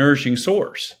a nourishing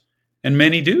source? And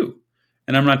many do.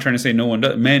 And I'm not trying to say no one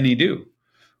does. Many do.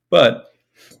 But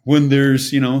when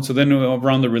there's, so then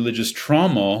around the religious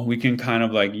trauma, we can kind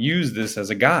of like use this as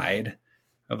a guide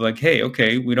of like, hey,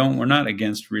 okay, we're not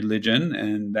against religion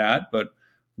and that, but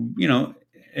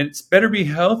it's better be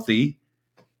healthy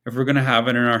if we're going to have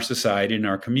it in our society, in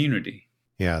our community.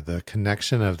 Yeah, the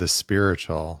connection of the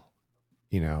spiritual,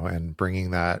 and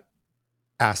bringing that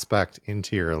aspect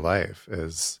into your life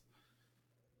is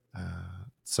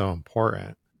so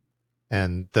important.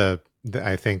 And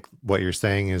I think what you're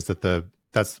saying is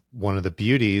that's one of the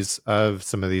beauties of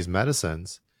some of these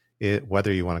medicines,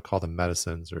 whether you want to call them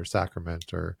medicines or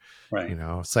sacrament or, Right.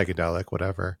 psychedelic,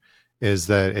 whatever, is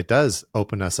that it does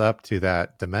open us up to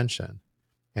that dimension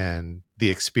and the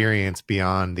experience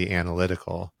beyond the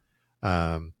analytical.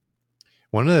 One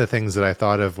of the things that I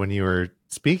thought of when you were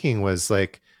speaking was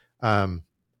like, some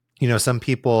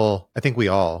people, I think we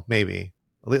all, maybe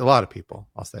a lot of people,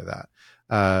 I'll say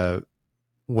that,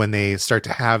 when they start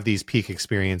to have these peak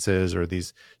experiences or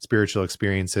these spiritual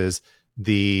experiences,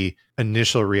 the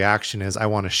initial reaction is, I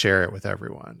want to share it with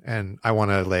everyone and I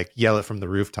want to like yell it from the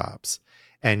rooftops.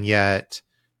 And yet,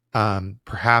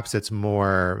 perhaps it's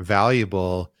more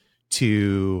valuable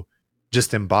to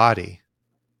just embody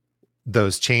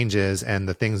those changes and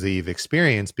the things that you've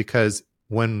experienced, because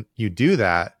when you do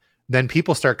that, then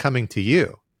people start coming to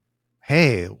you.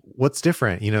 Hey, what's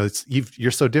different?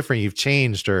 You're so different. You've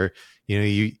changed, or,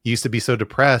 you used to be so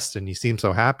depressed and you seem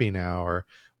so happy now, or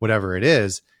whatever it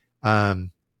is.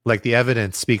 Like the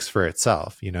evidence speaks for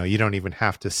itself. You don't even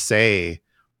have to say,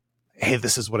 hey,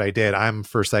 this is what I did. I'm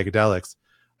for psychedelics.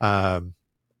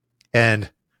 And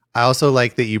I also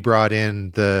like that you brought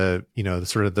in the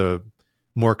sort of the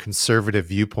more conservative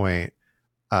viewpoint.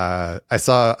 I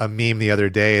saw a meme the other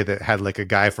day that had like a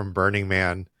guy from Burning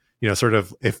Man, sort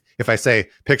of if I say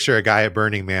picture a guy at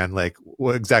Burning Man, like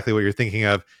exactly what you're thinking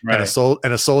of, Right.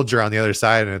 and a soldier on the other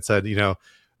side, and it said,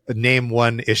 name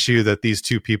one issue that these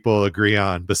two people agree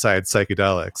on besides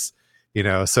psychedelics.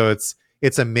 So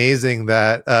it's amazing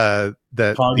that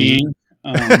Partying.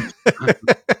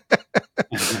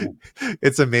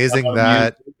 it's amazing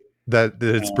that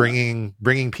it's uh,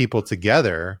 bringing people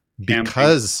together camping.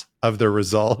 because of the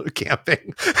result of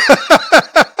camping.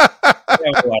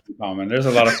 We have a lot in common. There's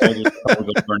a lot of soldiers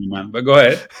with Burning Man, but go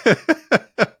ahead.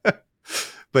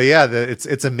 But yeah,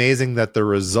 it's amazing that the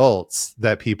results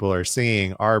that people are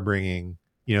seeing are bringing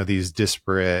these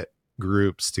disparate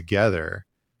groups together.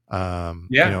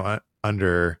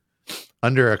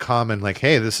 Under a common like,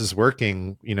 hey, this is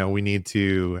working. We need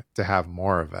to have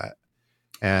more of it.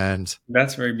 And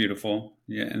that's very beautiful.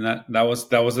 Yeah, and that was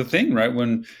the thing, right?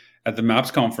 When at the MAPS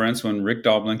conference, when Rick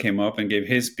Doblin came up and gave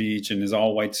his speech in his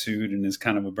all white suit and is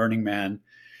kind of a Burning Man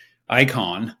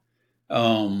icon,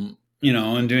 and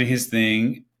doing his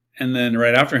thing. And then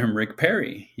right after him, Rick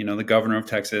Perry, the governor of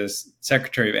Texas,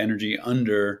 Secretary of Energy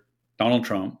under Donald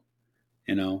Trump,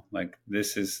 like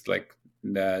this is like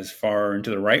as far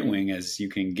into the right wing as you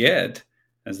can get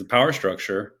as the power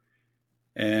structure.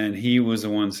 And he was the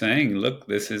one saying, look,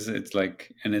 it's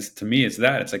like, and to me, it's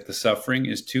like the suffering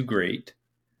is too great.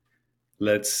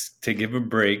 Let's give a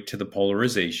break to the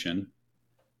polarization.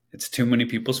 It's too many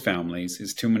people's families.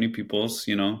 It's too many people's,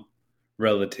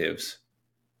 relatives.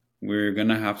 We're going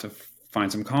to have to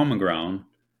find some common ground.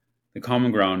 The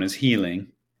common ground is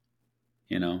healing,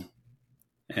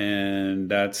 and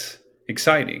that's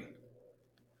exciting,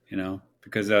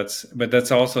 because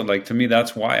that's also like, to me,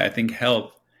 that's why I think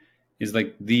health is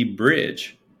like the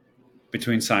bridge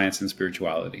between science and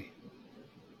spirituality.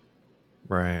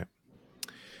 right.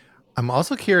 I'm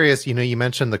also curious, you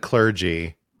mentioned the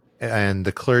clergy and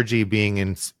the clergy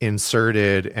being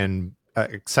inserted and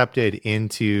accepted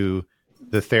into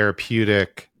the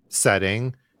therapeutic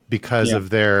setting because Yeah. of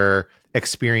their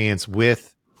experience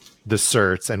with the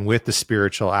certs and with the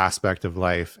spiritual aspect of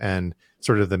life and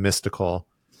sort of the mystical.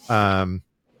 Um,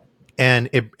 and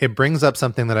it brings up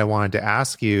something that I wanted to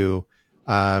ask you,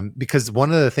 because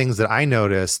one of the things that I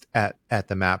noticed at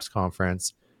the MAPS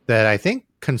conference that I think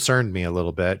concerned me a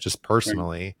little bit, just Right.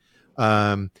 personally,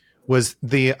 um, was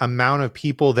the amount of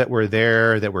people that were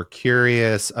there that were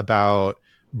curious about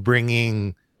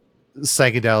bringing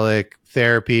psychedelic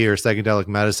therapy or psychedelic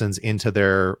medicines into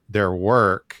their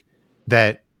work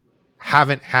that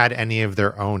haven't had any of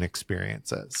their own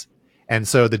experiences. And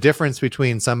so the difference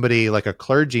between somebody like a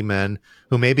clergyman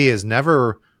who maybe has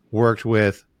never worked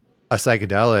with a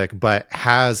psychedelic but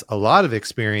has a lot of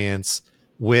experience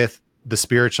with the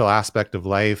spiritual aspect of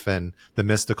life and the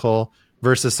mystical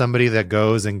versus somebody that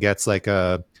goes and gets like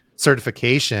a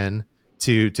certification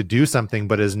to do something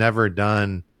but has never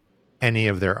done any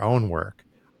of their own work.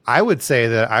 I would say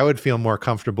that I would feel more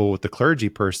comfortable with the clergy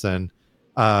person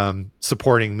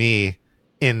supporting me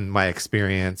in my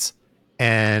experience.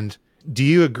 And do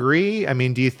you agree? I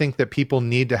mean, do you think that people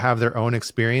need to have their own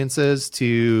experiences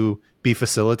to be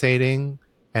facilitating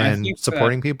I and think that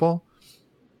supporting people?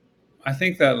 I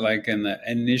think that like in the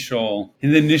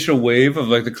initial wave of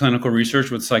like the clinical research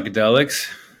with psychedelics,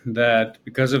 that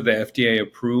because of the FDA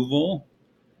approval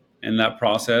and that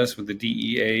process with the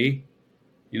DEA,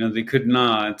 they could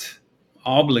not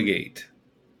obligate,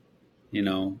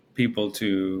 people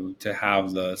to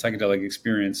have the psychedelic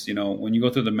experience. When you go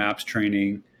through the MAPS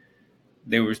training,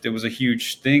 there was a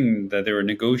huge thing that they were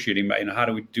negotiating about. How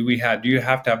do you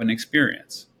have to have an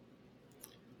experience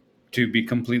to be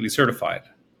completely certified?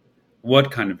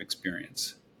 What kind of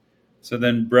experience? So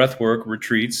then breathwork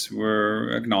retreats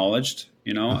were acknowledged,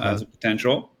 as Uh-huh. a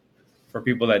potential for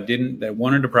people that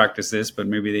wanted to practice this, but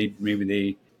maybe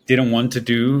they didn't want to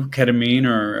do ketamine,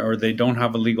 or they don't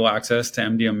have a legal access to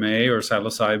MDMA or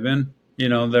psilocybin. They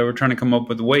were trying to come up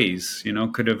with ways.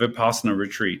 Could a Vipassana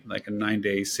retreat, like a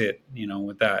 9-day sit,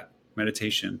 with that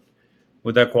meditation,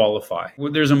 would that qualify?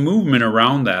 Well, there's a movement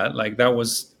around that. Like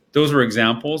those were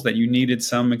examples that you needed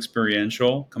some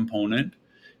experiential component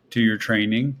to your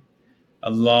training. A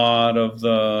lot of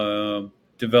the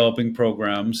developing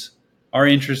programs are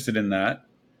interested in that.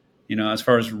 As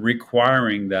far as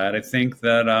requiring that, I think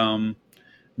that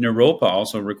Naropa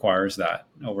also requires that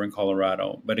over in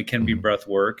Colorado, but it can be Mhm. breath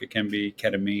work, it can be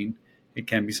ketamine, it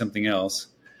can be something else,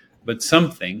 but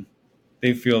something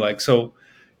they feel like. So,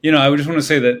 I would just want to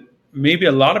say that maybe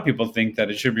a lot of people think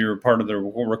that it should be a part of the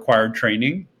required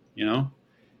training,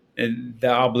 and the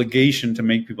obligation to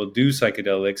make people do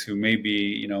psychedelics who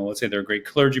maybe, let's say they're great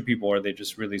clergy people or they're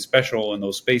just really special in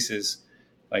those spaces,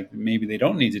 like maybe they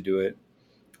don't need to do it.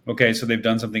 Okay, so they've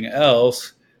done something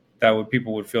else that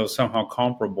people would feel somehow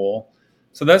comparable.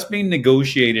 So that's being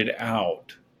negotiated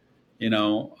out.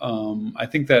 I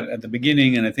think that at the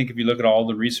beginning, and I think if you look at all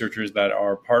the researchers that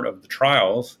are part of the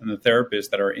trials and the therapists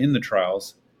that are in the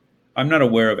trials, I'm not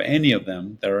aware of any of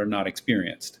them that are not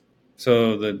experienced.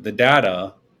 So the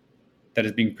data that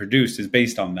is being produced is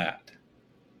based on that.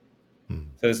 Mhm.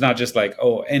 So it's not just like,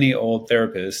 oh, any old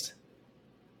therapist.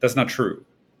 That's not true.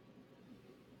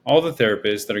 All the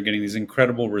therapists that are getting these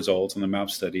incredible results in the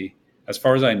MAP study, as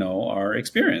far as I know, are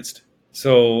experienced.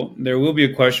 So there will be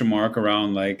a question mark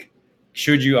around like,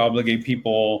 should you obligate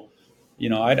people?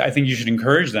 I think you should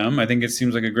encourage them. I think it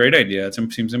seems like a great idea. It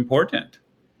seems important.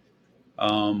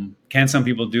 Can some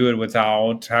people do it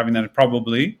without having that?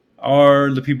 Probably. Are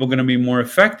the people going to be more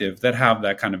effective that have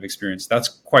that kind of experience? That's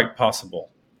quite possible.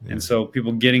 And Yeah. so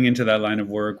people getting into that line of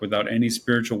work without any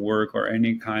spiritual work or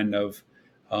any kind of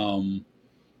um,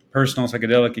 personal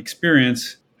psychedelic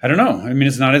experience, I don't know. I mean,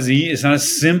 it's not it's not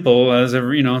as simple as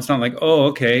ever. It's not like, oh,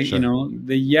 okay, Sure.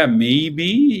 yeah, maybe,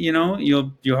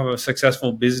 you'll have a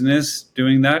successful business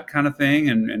doing that kind of thing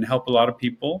and help a lot of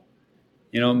people.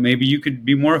 Maybe you could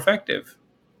be more effective.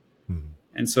 Mhm.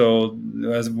 And so,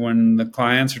 as when the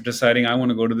clients are deciding, I want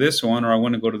to go to this one or I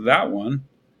want to go to that one,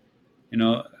 you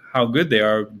know, how good they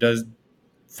are does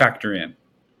factor in.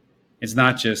 It's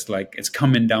not just like it's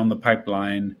coming down the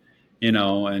pipeline,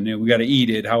 and we got to eat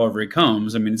it however it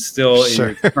comes. I mean, it's still Sure.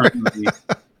 is currently,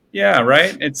 yeah,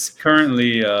 right. It's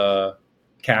currently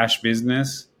cash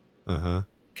business, Uh-huh.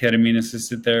 ketamine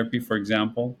assisted therapy, for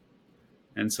example,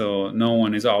 and so no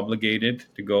one is obligated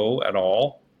to go at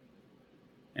all.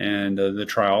 And the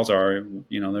trials are,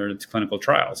 they're clinical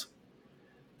trials.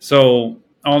 So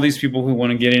all these people who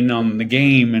want to get in on the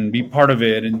game and be part of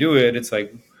it and do it, it's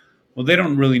like, well, they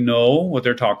don't really know what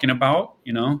they're talking about.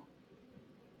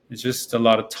 It's just a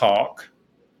lot of talk.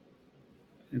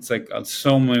 It's like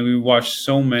so many. We watch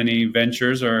so many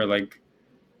ventures or like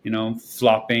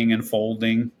flopping and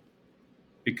folding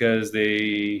because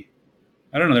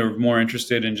I don't know, they were more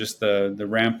interested in just the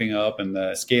ramping up and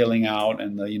the scaling out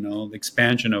and the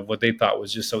expansion of what they thought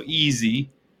was just so easy.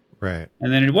 Right.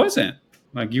 And then it wasn't.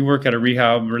 Like, you work at a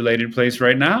rehab related place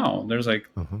right now. There's like,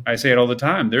 Hmm. I say it all the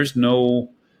time. There's no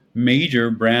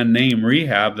major brand name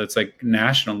rehab that's like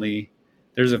nationally.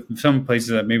 There's some places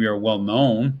that maybe are well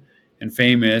known and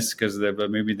famous because of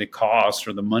maybe the cost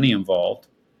or the money involved.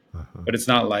 Uh-huh. But it's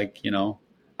not like,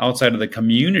 outside of the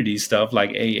community stuff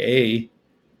like AA,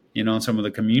 and some of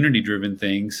the community driven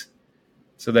things.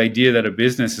 So the idea that a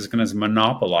business is going to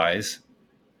monopolize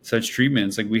such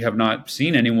treatments, like, we have not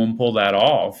seen anyone pull that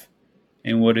off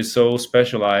in what is so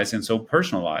specialized and so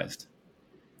personalized.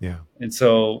 Yeah. And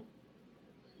so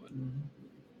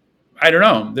I don't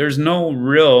know. There's no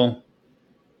real.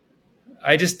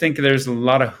 I just think there's a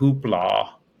lot of hoopla,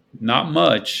 not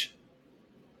much,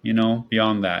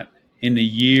 beyond that. In a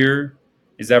year,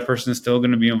 is that person still going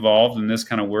to be involved in this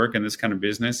kind of work and this kind of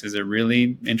business? Is it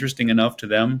really interesting enough to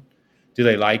them? Do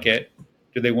they like it?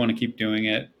 Do they want to keep doing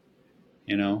it?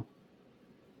 You know,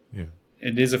 Yeah.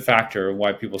 it is a factor of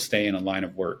why people stay in a line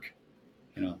of work.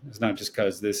 It's not just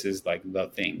because this is like the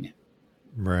thing.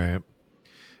 Right.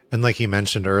 And like you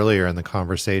mentioned earlier in the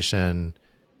conversation,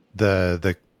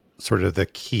 the sort of the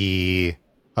key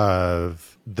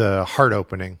of the heart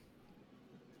opening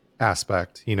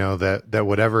aspect, that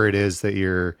whatever it is that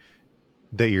you're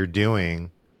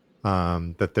doing,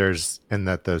 that there's and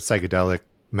that the psychedelic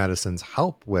medicines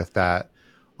help with that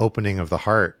opening of the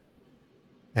heart,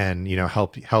 and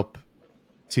help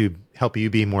you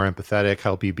be more empathetic,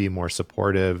 help you be more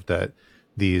supportive, that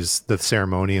the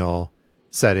ceremonial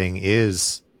setting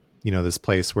is, this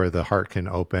place where the heart can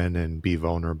open and be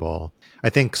vulnerable. I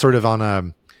think sort of on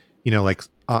a, like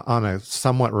on a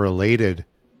somewhat related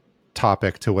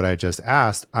topic to what I just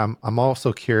asked, I'm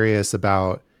also curious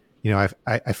about,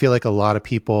 I feel like a lot of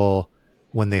people,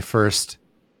 when they first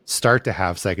start to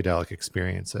have psychedelic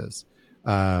experiences,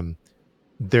 um,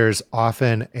 there's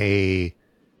often a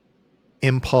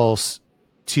impulse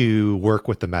to work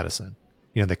with the medicine.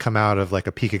 They come out of like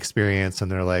a peak experience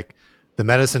and they're like, the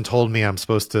medicine told me I'm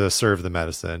supposed to serve the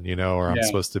medicine, or I'm Yeah.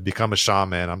 supposed to become a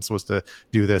shaman. I'm supposed to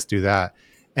do this, do that.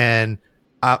 And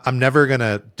I'm never going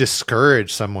to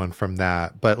discourage someone from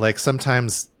that. But like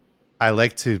sometimes I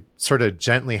like to sort of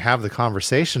gently have the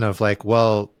conversation of like,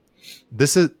 well,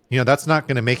 this is, that's not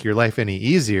going to make your life any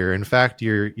easier. In fact,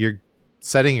 you're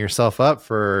setting yourself up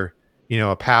for,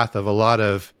 a path of a lot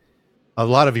of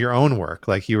your own work,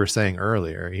 like you were saying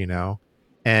earlier,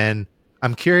 and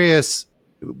I'm curious,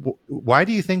 why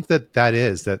do you think that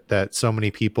is that so many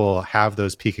people have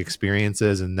those peak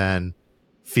experiences and then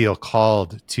feel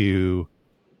called to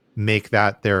make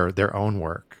that their own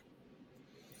work?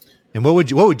 And what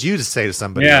would you say to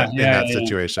somebody Yeah, in yeah, that yeah. I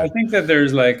situation? think that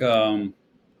there's like,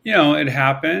 it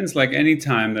happens like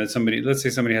anytime that somebody, let's say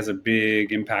somebody has a big,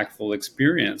 impactful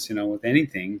experience, with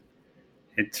anything,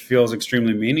 it feels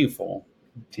extremely meaningful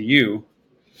to you.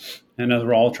 And as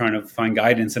we're all trying to find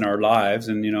guidance in our lives,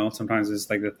 and sometimes it's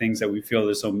like the things that we feel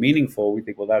are so meaningful, we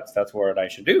think, well, that's what I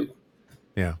should do.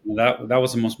 Yeah. That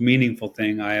was the most meaningful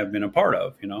thing I have been a part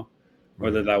of,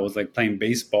 whether Right. that was like playing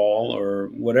baseball or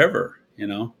whatever.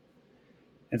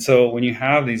 And so when you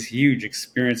have these huge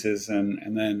experiences, and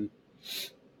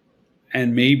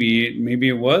maybe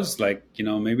it was like,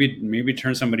 maybe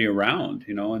turn somebody around,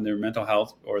 in their mental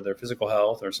health or their physical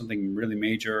health or something really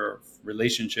major, or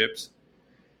relationships.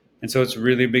 And so it's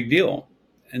really a big deal.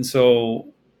 And so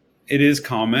it is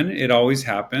common. It always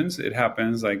happens. It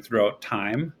happens like throughout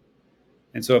time.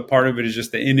 And so a part of it is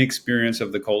just the inexperience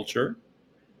of the culture,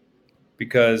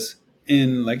 because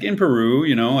in Peru,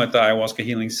 at the ayahuasca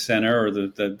healing center, or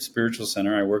the spiritual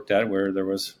center I worked at, where there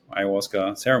was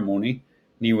ayahuasca ceremony,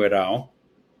 Niwerao,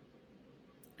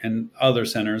 and other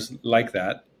centers like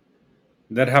that,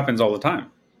 that happens all the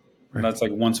time. Right. That's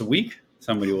like once a week,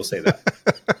 somebody will say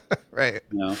that. Right.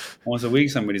 Once a week,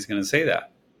 somebody's going to say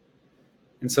that.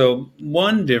 And so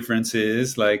one difference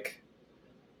is like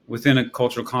within a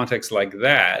cultural context like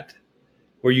that,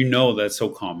 where that's so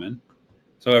common.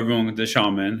 So everyone, the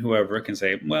shaman, whoever, can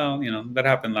say, well, that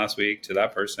happened last week to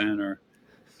that person, or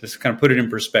just kind of put it in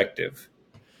perspective.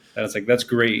 That it's like, that's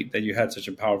great that you had such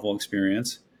a powerful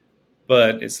experience,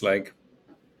 but it's like,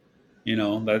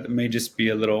 that may just be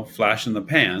a little flash in the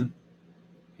pan,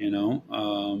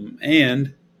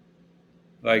 and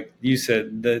like you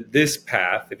said, this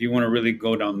path, if you want to really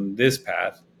go down this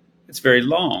path, it's very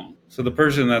long. So the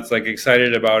person that's like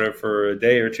excited about it for a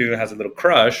day or two, has a little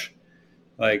crush,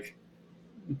 like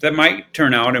that might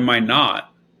turn out, it might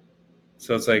not.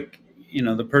 So it's like,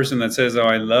 the person that says, oh,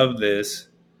 I love this,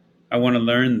 I want to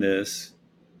learn this.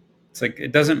 It's like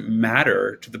it doesn't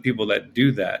matter to the people that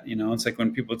do that. It's like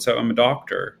when people say, I'm a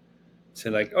doctor, say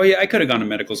like, oh yeah, I could have gone to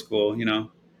medical school,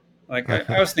 like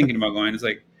I was thinking about going. It's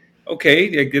like, okay,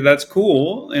 like, that's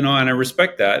cool, and I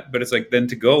respect that, but it's like then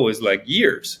to go is like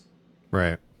years.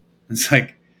 Right. It's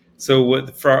like, so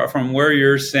what from where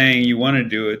you're saying you want to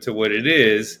do it to what it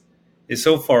is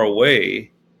so far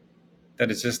away that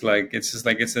it's just like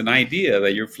it's an idea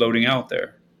that you're floating out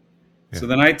there. Yeah. So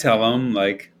then I tell them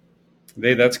like,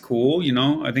 that's cool,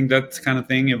 I think that kind of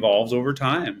thing evolves over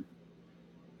time,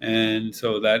 and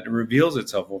so that reveals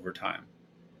itself over time.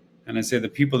 And I say the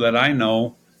people that I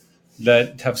know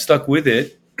that have stuck with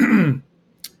it,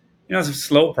 it's a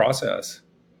slow process,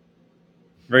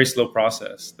 very slow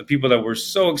process. The people that were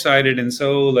so excited and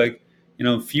so like,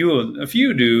 a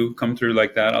few do come through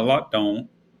like that. A lot don't.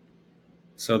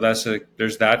 So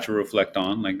there's that to reflect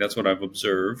on. Like that's what I've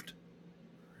observed,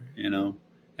 you know.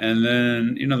 And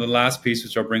then, the last piece,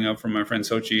 which I'll bring up from my friend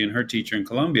Sochi and her teacher in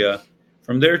Colombia,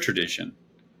 from their tradition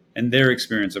and their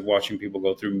experience of watching people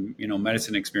go through,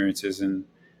 medicine experiences. And,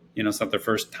 it's not their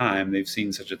first time they've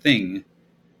seen such a thing.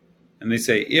 And they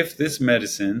say, if this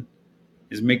medicine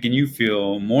is making you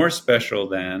feel more special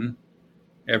than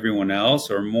everyone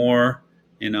else, or more,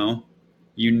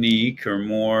 unique, or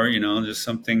more, just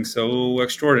something so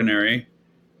extraordinary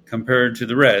compared to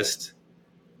the rest,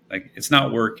 like it's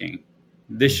not working.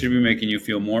 This should be making you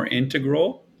feel more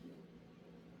integral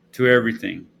to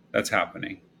everything that's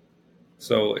happening.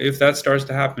 So if that starts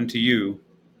to happen to you,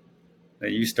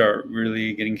 that you start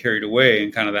really getting carried away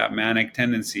and kind of that manic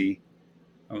tendency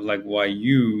of like why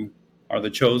you are the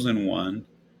chosen one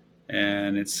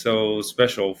and it's so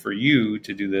special for you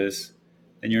to do this,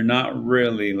 then you're not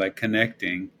really like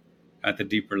connecting at the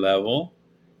deeper level.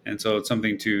 And so it's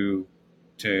something to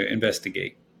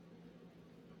investigate.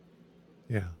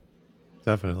 Yeah,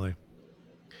 definitely.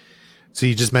 So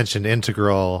you just mentioned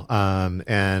integral,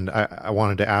 and I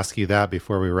wanted to ask you that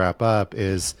before we wrap up.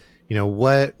 Is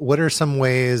what are some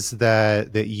ways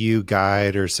that you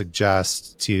guide or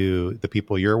suggest to the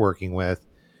people you're working with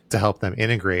to help them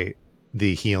integrate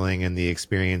the healing and the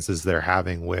experiences they're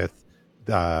having with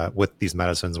these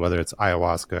medicines, whether it's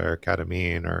ayahuasca or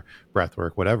ketamine or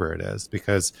breathwork, whatever it is,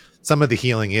 because some of the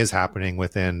healing is happening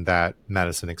within that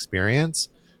medicine experience,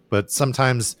 but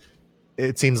sometimes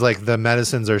it seems like the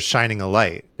medicines are shining a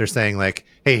light. They're saying like,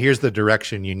 hey, here's the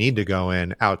direction you need to go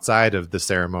in outside of the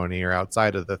ceremony or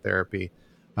outside of the therapy.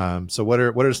 So what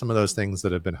are some of those things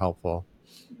that have been helpful?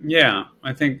 Yeah,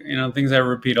 I think, things I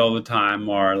repeat all the time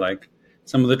are like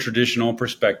some of the traditional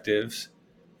perspectives.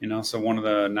 So one of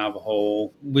the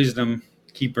Navajo wisdom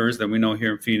keepers that we know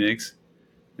here in Phoenix,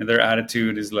 and their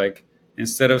attitude is like,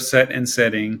 instead of set and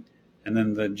setting, and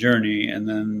then the journey, and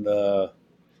then the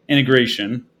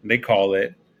integration, they call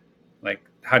it, like,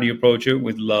 how do you approach it?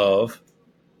 With love.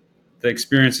 The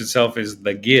experience itself is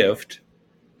the gift,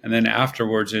 and then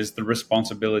afterwards is the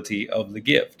responsibility of the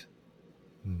gift.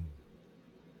 Hmm.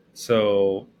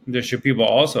 So there should people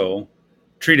also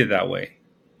treat it that way.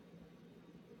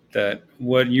 That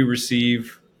what you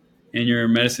receive in your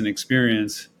medicine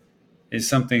experience is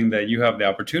something that you have the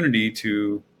opportunity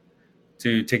to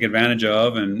take advantage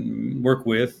of and work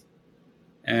with,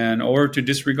 and or to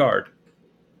disregard,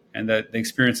 and that the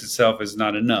experience itself is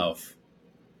not enough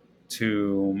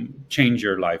to change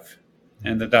your life,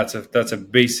 and that's a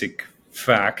basic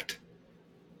fact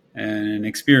and an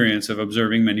experience of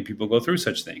observing many people go through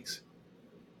such things.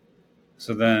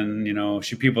 So then,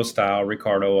 Shipibo style,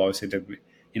 Ricardo always said to,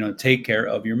 take care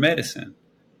of your medicine.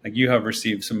 Like you have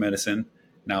received some medicine,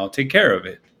 now take care of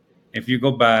it. If you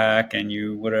go back and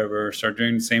you whatever start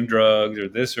doing the same drugs or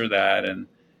this or that, and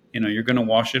you're going to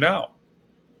wash it out.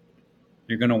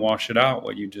 You're going to wash it out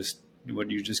what you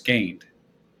just gained.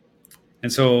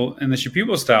 And so in the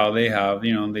Shipibo style, they have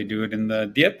they do it in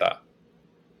the dieta,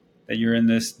 that you're in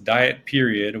this diet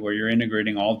period where you're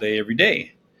integrating all day every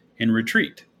day in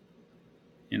retreat.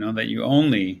 That you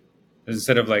only,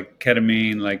 instead of like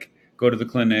ketamine, like go to the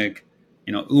clinic,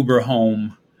 Uber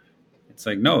home. It's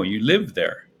like, no, you live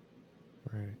there.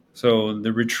 Right. So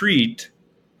the retreat,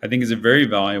 I think, is a very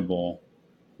valuable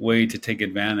way to take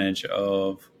advantage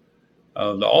of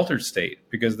the altered state,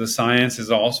 because the science is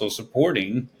also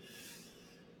supporting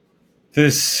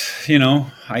this,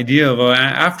 idea of an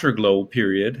afterglow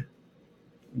period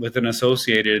with an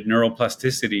associated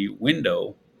neuroplasticity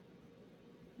window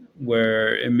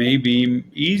where it may be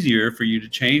easier for you to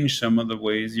change some of the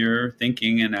ways you're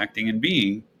thinking and acting and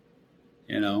being,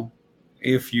 you know,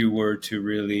 if you were to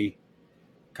really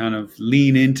kind of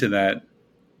lean into that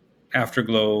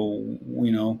afterglow,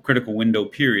 critical window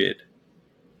period.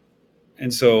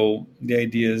 And so the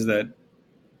idea is that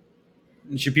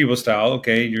Shipibo style,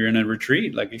 okay, you're in a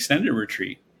retreat, like extended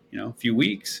retreat, a few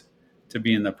weeks to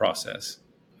be in the process.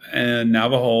 And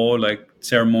Navajo, like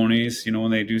ceremonies,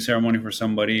 when they do ceremony for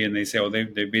somebody and they say, oh,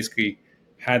 they basically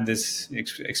had this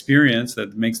experience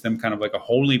that makes them kind of like a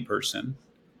holy person,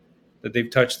 that they've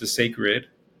touched the sacred.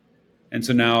 And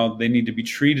so now they need to be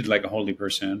treated like a holy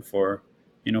person for,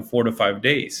 4 to 5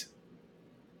 days.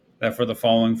 That for the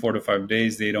following 4 to 5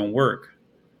 days, they don't work.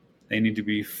 They need to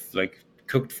be like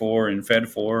cooked for and fed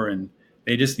for, and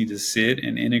they just need to sit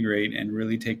and integrate and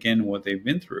really take in what they've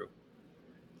been through.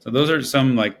 So those are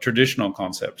some like traditional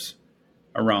concepts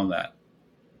around that.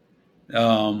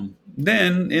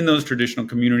 Then in those traditional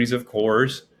communities, of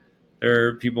course,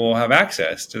 there people have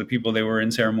access to the people they were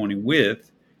in ceremony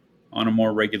with on a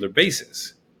more regular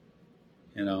basis.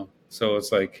 So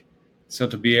it's like, so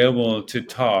to be able to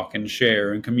talk and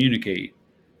share and communicate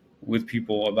with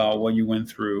people about what you went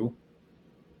through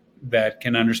that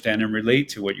can understand and relate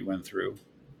to what you went through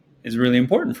is really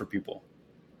important for people,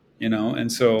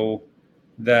 and so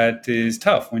that is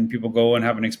tough when people go and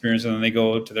have an experience and then they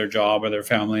go to their job or their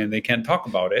family and they can't talk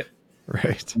about it.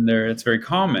 Right. And it's very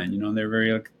common, they're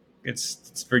very like,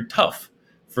 it's very tough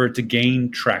for it to gain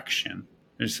traction.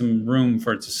 There's some room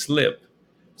for it to slip.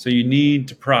 So you need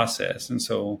to process. And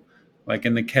so like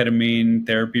in the ketamine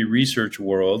therapy research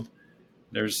world,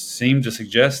 there's seem to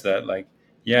suggest that like,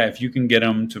 yeah, if you can get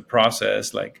them to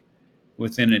process like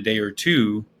within a day or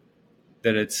two,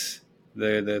 that it's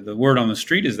the word on the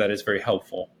street is that it's very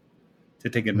helpful to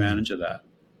take advantage of that,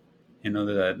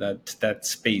 that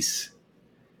space.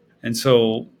 And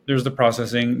so there's the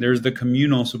processing, there's the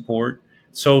communal support,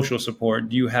 social support.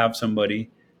 Do you have somebody,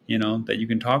 that you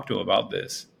can talk to about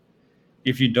this?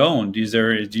 If you don't, is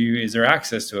there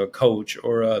access to a coach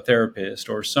or a therapist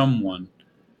or someone,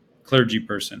 clergy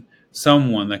person,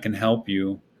 someone that can help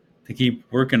you to keep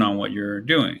working on what you're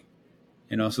doing?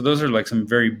 So those are like some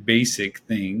very basic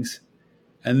things.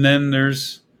 And then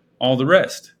there's all the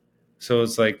rest. So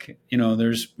it's like,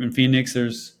 there's in Phoenix,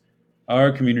 there's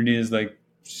our community is like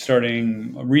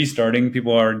restarting.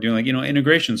 People are doing like,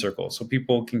 integration circles. So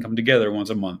people can come together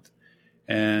once a month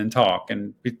and talk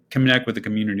and connect with the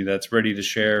community that's ready to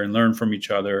share and learn from each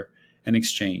other and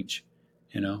exchange,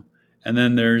 And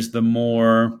then there's the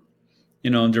more,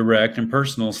 direct and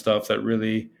personal stuff that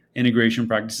really integration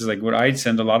practices, like what I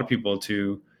send a lot of people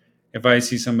to. If I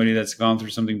see somebody that's gone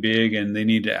through something big and they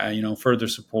need, further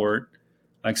support,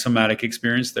 like somatic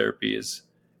experience therapy is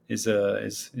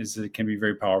it can be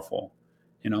very powerful.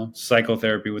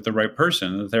 Psychotherapy with the right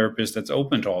person, the therapist that's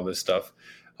open to all this stuff.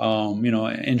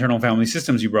 Internal family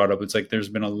systems you brought up. It's like there's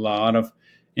been a lot of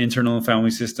internal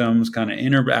family systems kind of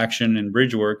interaction and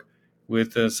bridge work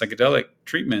with psychedelic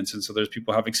treatments, and so there's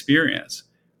people have experience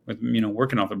with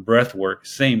working off of breath work.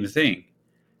 Same thing,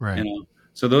 Right.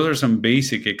 So those are some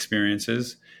basic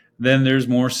experiences. Then there's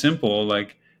more simple,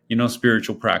 like,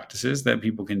 spiritual practices that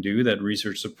people can do that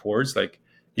research supports, like,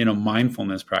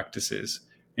 mindfulness practices,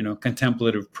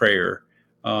 contemplative prayer,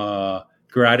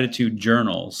 gratitude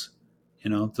journals.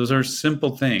 Those are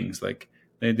simple things. Like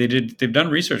they've done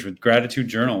research with gratitude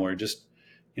journal where just,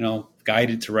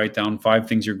 guided to write down 5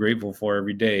 things you're grateful for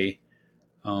every day,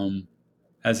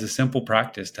 as a simple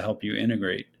practice to help you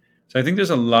integrate. So I think there's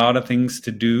a lot of things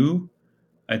to do.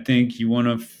 I think you want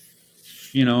to,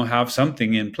 have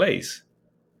something in place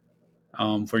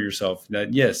for yourself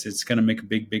that, yes, it's going to make a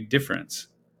big, big difference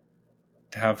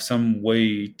to have some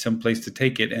way, some place to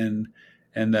take it. And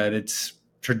that it's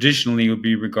traditionally would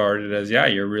be regarded as, yeah,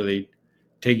 you're really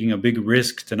taking a big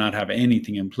risk to not have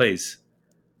anything in place.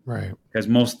 Right. Because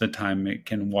most of the time it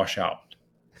can wash out.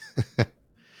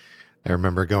 I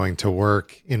remember going to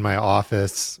work in my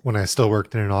office when I still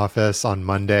worked in an office on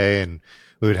Monday, and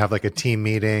we would have like a team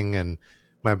meeting, and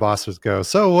my boss would go,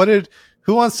 "So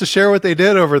who wants to share what they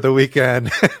did over the weekend?"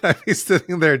 I'd be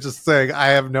sitting there just saying, I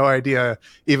have no idea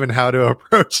even how to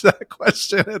approach that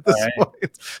question at this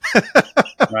point.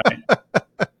 Right.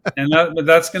 And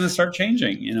that's going to start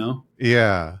changing,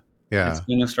 Yeah. It's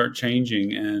going to start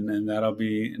changing, and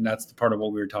that's the part of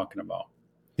what we were talking about.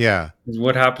 Yeah. Is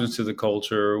what happens to the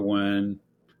culture when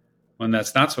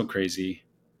that's not so crazy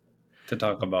to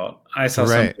talk about. I saw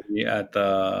somebody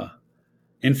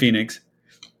in Phoenix,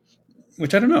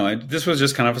 which I don't know. This was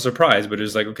just kind of a surprise, but it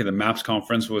was like, okay, the MAPS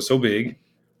conference was so big.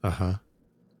 Uh-huh.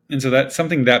 And so that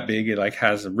something that big, it like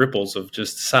has ripples of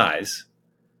just size.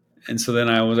 And so then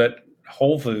I was at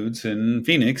Whole Foods in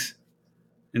Phoenix,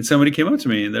 and somebody came up to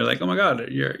me and they're like, "Oh my God,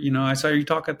 I saw you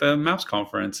talk at the MAPS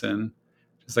conference," and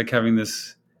just like having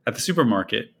this at the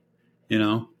supermarket,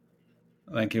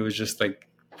 like it was just like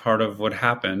part of what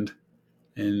happened.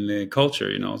 in the culture.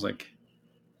 It's like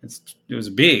it was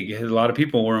big. A lot of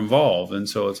people were involved, and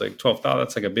so it's like 12,000.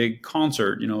 That's like a big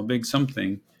concert, a big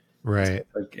something. So Right.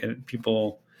 like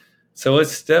people, so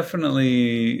it's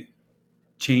definitely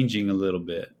changing a little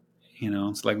bit.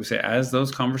 It's like we say, as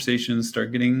those conversations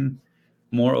start getting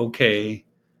more okay,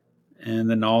 and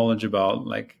the knowledge about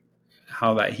like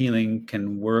how that healing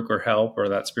can work or help, or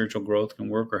that spiritual growth can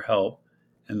work or help,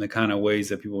 and the kind of ways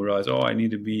that people realize, oh, I need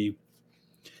to be.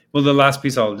 Well, the last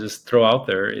piece I'll just throw out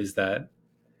there is that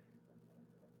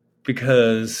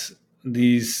because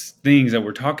these things that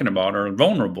we're talking about are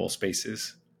vulnerable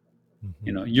spaces,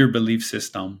 Hmm. your belief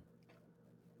system,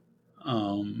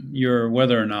 your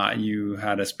whether or not you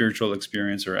had a spiritual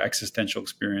experience or existential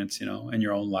experience, in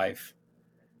your own life.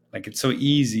 Like it's so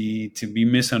easy to be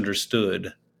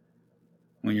misunderstood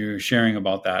when you're sharing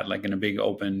about that, like in a big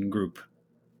open group,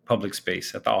 public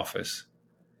space at the office.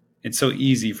 It's so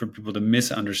easy for people to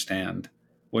misunderstand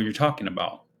what you're talking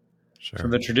about. So Sure.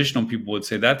 the traditional people would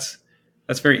say that's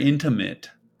very intimate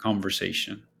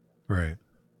conversation. Right.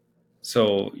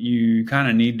 So you kind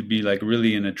of need to be like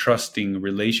really in a trusting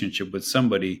relationship with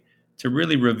somebody to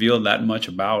really reveal that much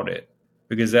about it.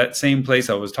 Because that same place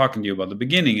I was talking to you about at the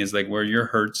beginning is like where your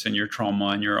hurts and your trauma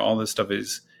and your all this stuff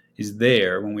is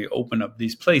there when we open up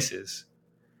these places.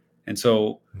 And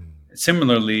so Mm.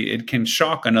 similarly, it can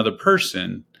shock another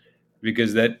person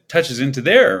because that touches into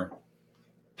their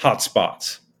hot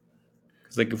spots.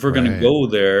 Because like if we're gonna Right. go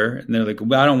there and they're like,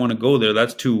 well, I don't want to go there,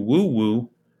 that's too woo woo.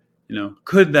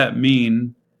 Could that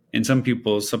mean in some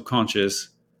people's subconscious,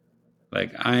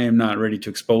 like I am not ready to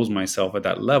expose myself at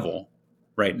that level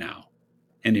right now.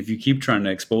 And if you keep trying to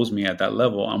expose me at that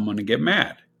level, I'm going to get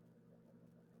mad,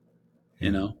 you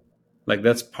Yeah. know? Like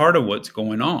that's part of what's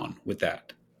going on with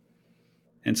that.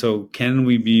 And so can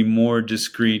we be more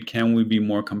discreet? Can we be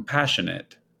more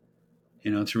compassionate?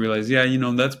 To realize, yeah,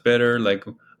 that's better like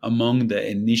among the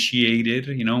initiated,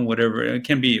 whatever it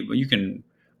can be, you can,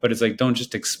 but it's like don't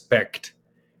just expect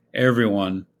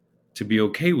everyone to be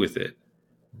okay with it.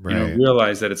 Right.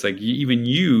 Realize that it's like even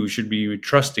you should be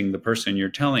trusting the person you're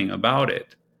telling about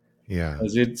it, Yeah.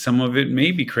 because some of it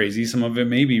may be crazy, some of it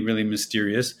may be really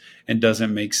mysterious and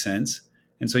doesn't make sense,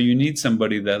 and so you need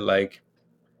somebody that like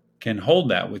can hold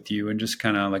that with you and just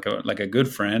kind of like a good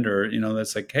friend, or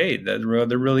that's like, hey, they're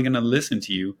really going to listen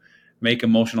to you, make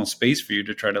emotional space for you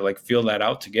to try to like feel that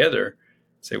out together,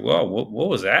 say, well, what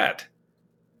was that,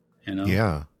 you know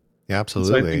Yeah. Yeah. And so I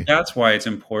think Absolutely. that's why it's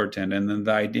important. And then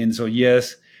the idea, and so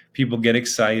yes, people get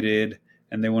excited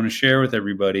and they want to share with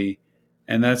everybody.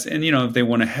 And if they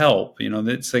want to help,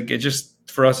 it's like, it just,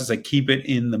 for us, it's like, keep it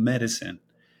in the medicine.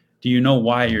 Do you know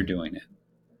why you're Mm. doing it?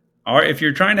 Or if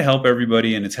you're trying to help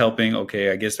everybody and it's helping,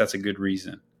 okay, I guess that's a good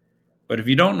reason. But if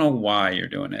you don't know why you're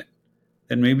doing it,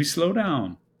 then maybe slow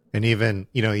down. And even,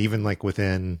 even like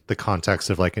within the context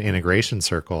of like an integration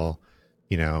circle,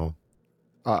 you know,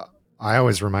 uh, I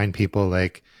always remind people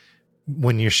like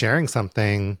when you're sharing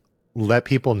something, let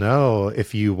people know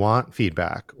if you want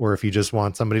feedback or if you just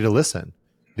want somebody to listen,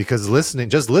 because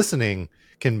just listening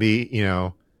can be,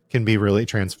 can be really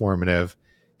transformative.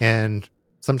 And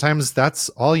sometimes that's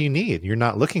all you need. You're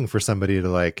not looking for somebody to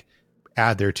like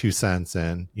add their 2 cents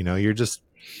in, you're just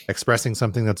expressing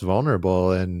something that's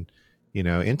vulnerable and,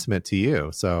 intimate to you.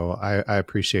 So I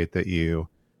appreciate that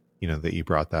that you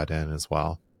brought that in as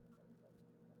well.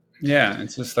 Yeah,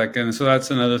 it's just like, and so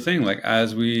that's another thing. Like,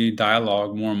 as we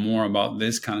dialogue more and more about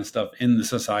this kind of stuff in the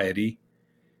society,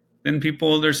 then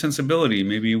people, their sensibility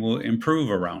maybe will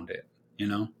improve around it, you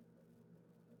know?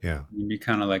 Yeah. It'd be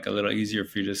kind of like a little easier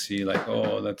for you to see, like,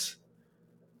 oh, that's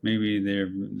maybe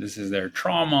this is their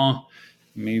trauma.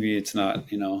 Maybe it's not,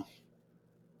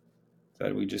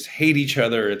 that we just hate each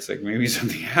other. It's like maybe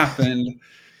something happened. And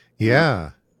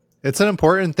Yeah. It's an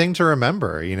important thing to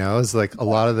remember, is like a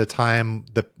lot of the time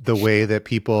the way that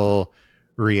people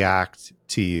react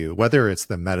to you, whether it's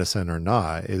the medicine or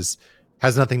not, is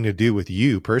has nothing to do with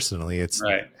you personally. It's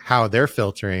right, how they're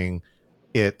filtering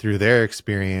it through their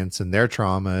experience and their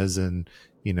traumas and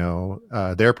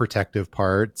their protective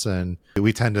parts. And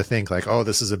we tend to think like, oh,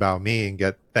 this is about me, and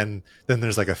get then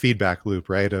there's like a feedback loop,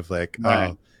 right, of like, right,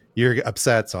 oh, you're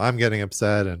upset, so I'm getting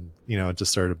upset, and it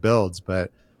just sort of builds.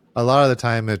 But a lot of the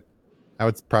time, I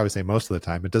would probably say most of the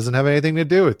time, it doesn't have anything to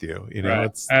do with you. right.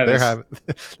 It's I had they're this, having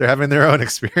they're having their own yeah.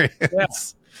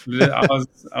 experience. I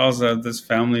was this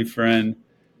family friend.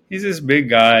 He's this big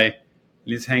guy.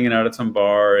 He's hanging out at some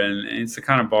bar, and it's the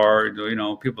kind of bar,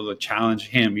 people that challenge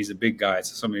him. He's a big guy,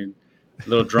 so somebody a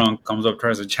little drunk comes up,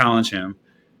 tries to challenge him,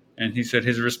 and he said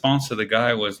his response to the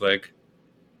guy was like,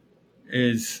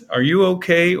 is, are you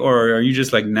okay, or are you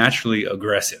just like naturally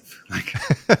aggressive? Like,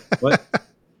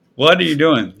 what are you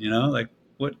doing? Like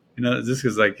what? This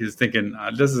is like he's thinking,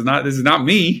 this is not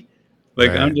me. Like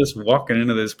Right. I'm just walking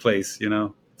into this place. It's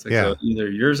like, so Yeah.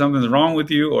 either something's wrong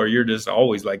with you, or you're just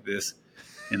always like this.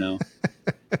 You know,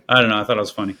 I don't know. I thought it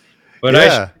was funny, but I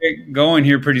should Yeah. get going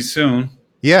here pretty soon.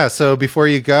 Yeah. So before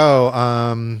you go,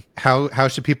 how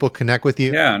should people connect with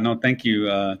you? Yeah, no, thank you,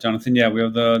 Jonathan. Yeah, we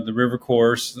have the river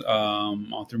course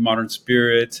all through Modern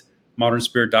Spirit,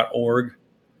 modernspirit.org,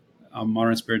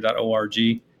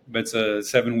 modernspirit.org. But it's a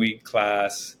 7-week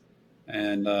class,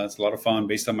 and it's a lot of fun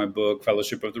based on my book,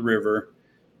 Fellowship of the River.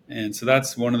 And so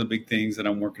that's one of the big things that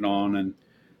I'm working on. And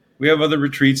we have other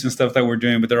retreats and stuff that we're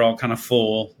doing, but they're all kind of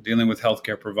full, dealing with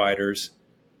healthcare providers.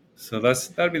 So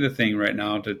that'd be the thing right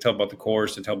now, to tell about the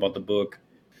course, to tell about the book.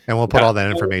 And we'll put Yeah. all that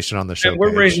information on the show And we're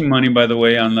page. raising money, by the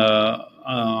way, on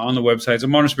the website. So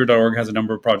modernspirit.org has a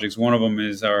number of projects. One of them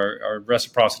is our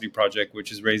reciprocity project,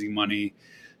 which is raising money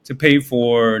to pay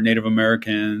for Native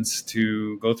Americans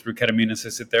to go through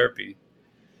ketamine-assisted therapy.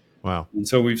 Wow. And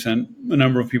so we've sent a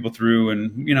number of people through,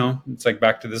 and it's like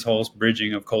back to this whole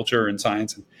bridging of culture and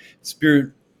science and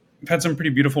spirit. We've had some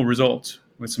pretty beautiful results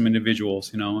with some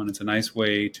individuals, and it's a nice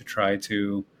way to try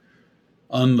to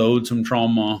unload some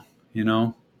trauma,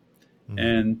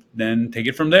 and then take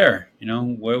it from there.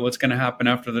 What's going to happen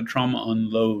after the trauma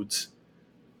unloads,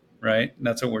 right?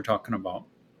 That's what we're talking about.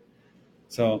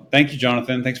 So thank you,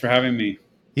 Jonathan. Thanks for having me.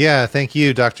 Yeah. Thank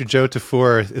you, Dr. Joe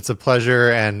Tafur. It's a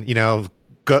pleasure. And,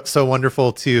 so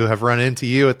wonderful to have run into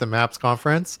you at the MAPS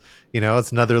conference.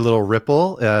 It's another little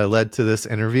ripple led to this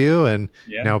interview, and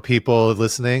now people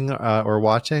listening or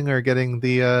watching are getting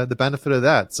the benefit of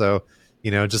that. So,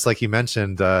 just like you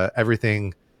mentioned,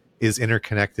 everything is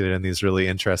interconnected in these really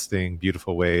interesting,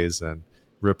 beautiful ways, and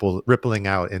rippling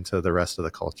out into the rest of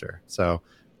the culture. So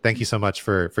thank you so much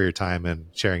for your time and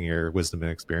sharing your wisdom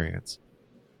and experience.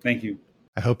 Thank you.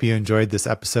 I hope you enjoyed this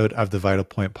episode of the Vital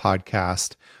Point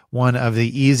podcast. One of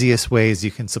the easiest ways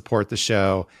you can support the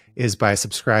show is by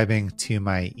subscribing to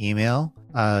my email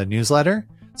newsletter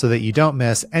so that you don't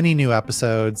miss any new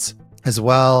episodes, as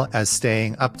well as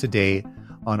staying up to date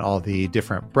on all the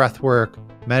different breathwork,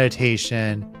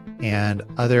 meditation, and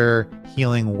other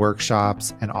healing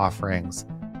workshops and offerings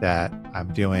that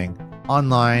I'm doing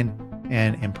online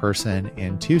and in person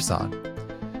in Tucson.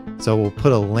 So we'll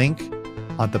put a link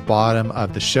at the bottom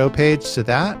of the show page to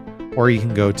that, or you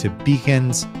can go to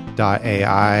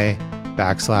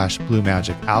beacons.ai/Blue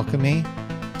Magic Alchemy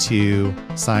to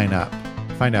sign up.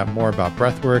 Find out more about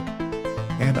breathwork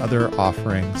and other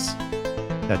offerings.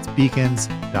 That's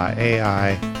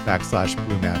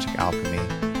beacons.ai/Blue Magic Alchemy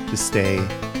to stay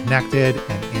connected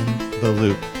and in the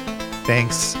loop.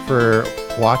 Thanks for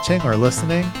watching or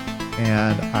listening,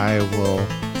 and I will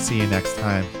see you next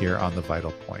time here on the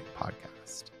Vital Point podcast.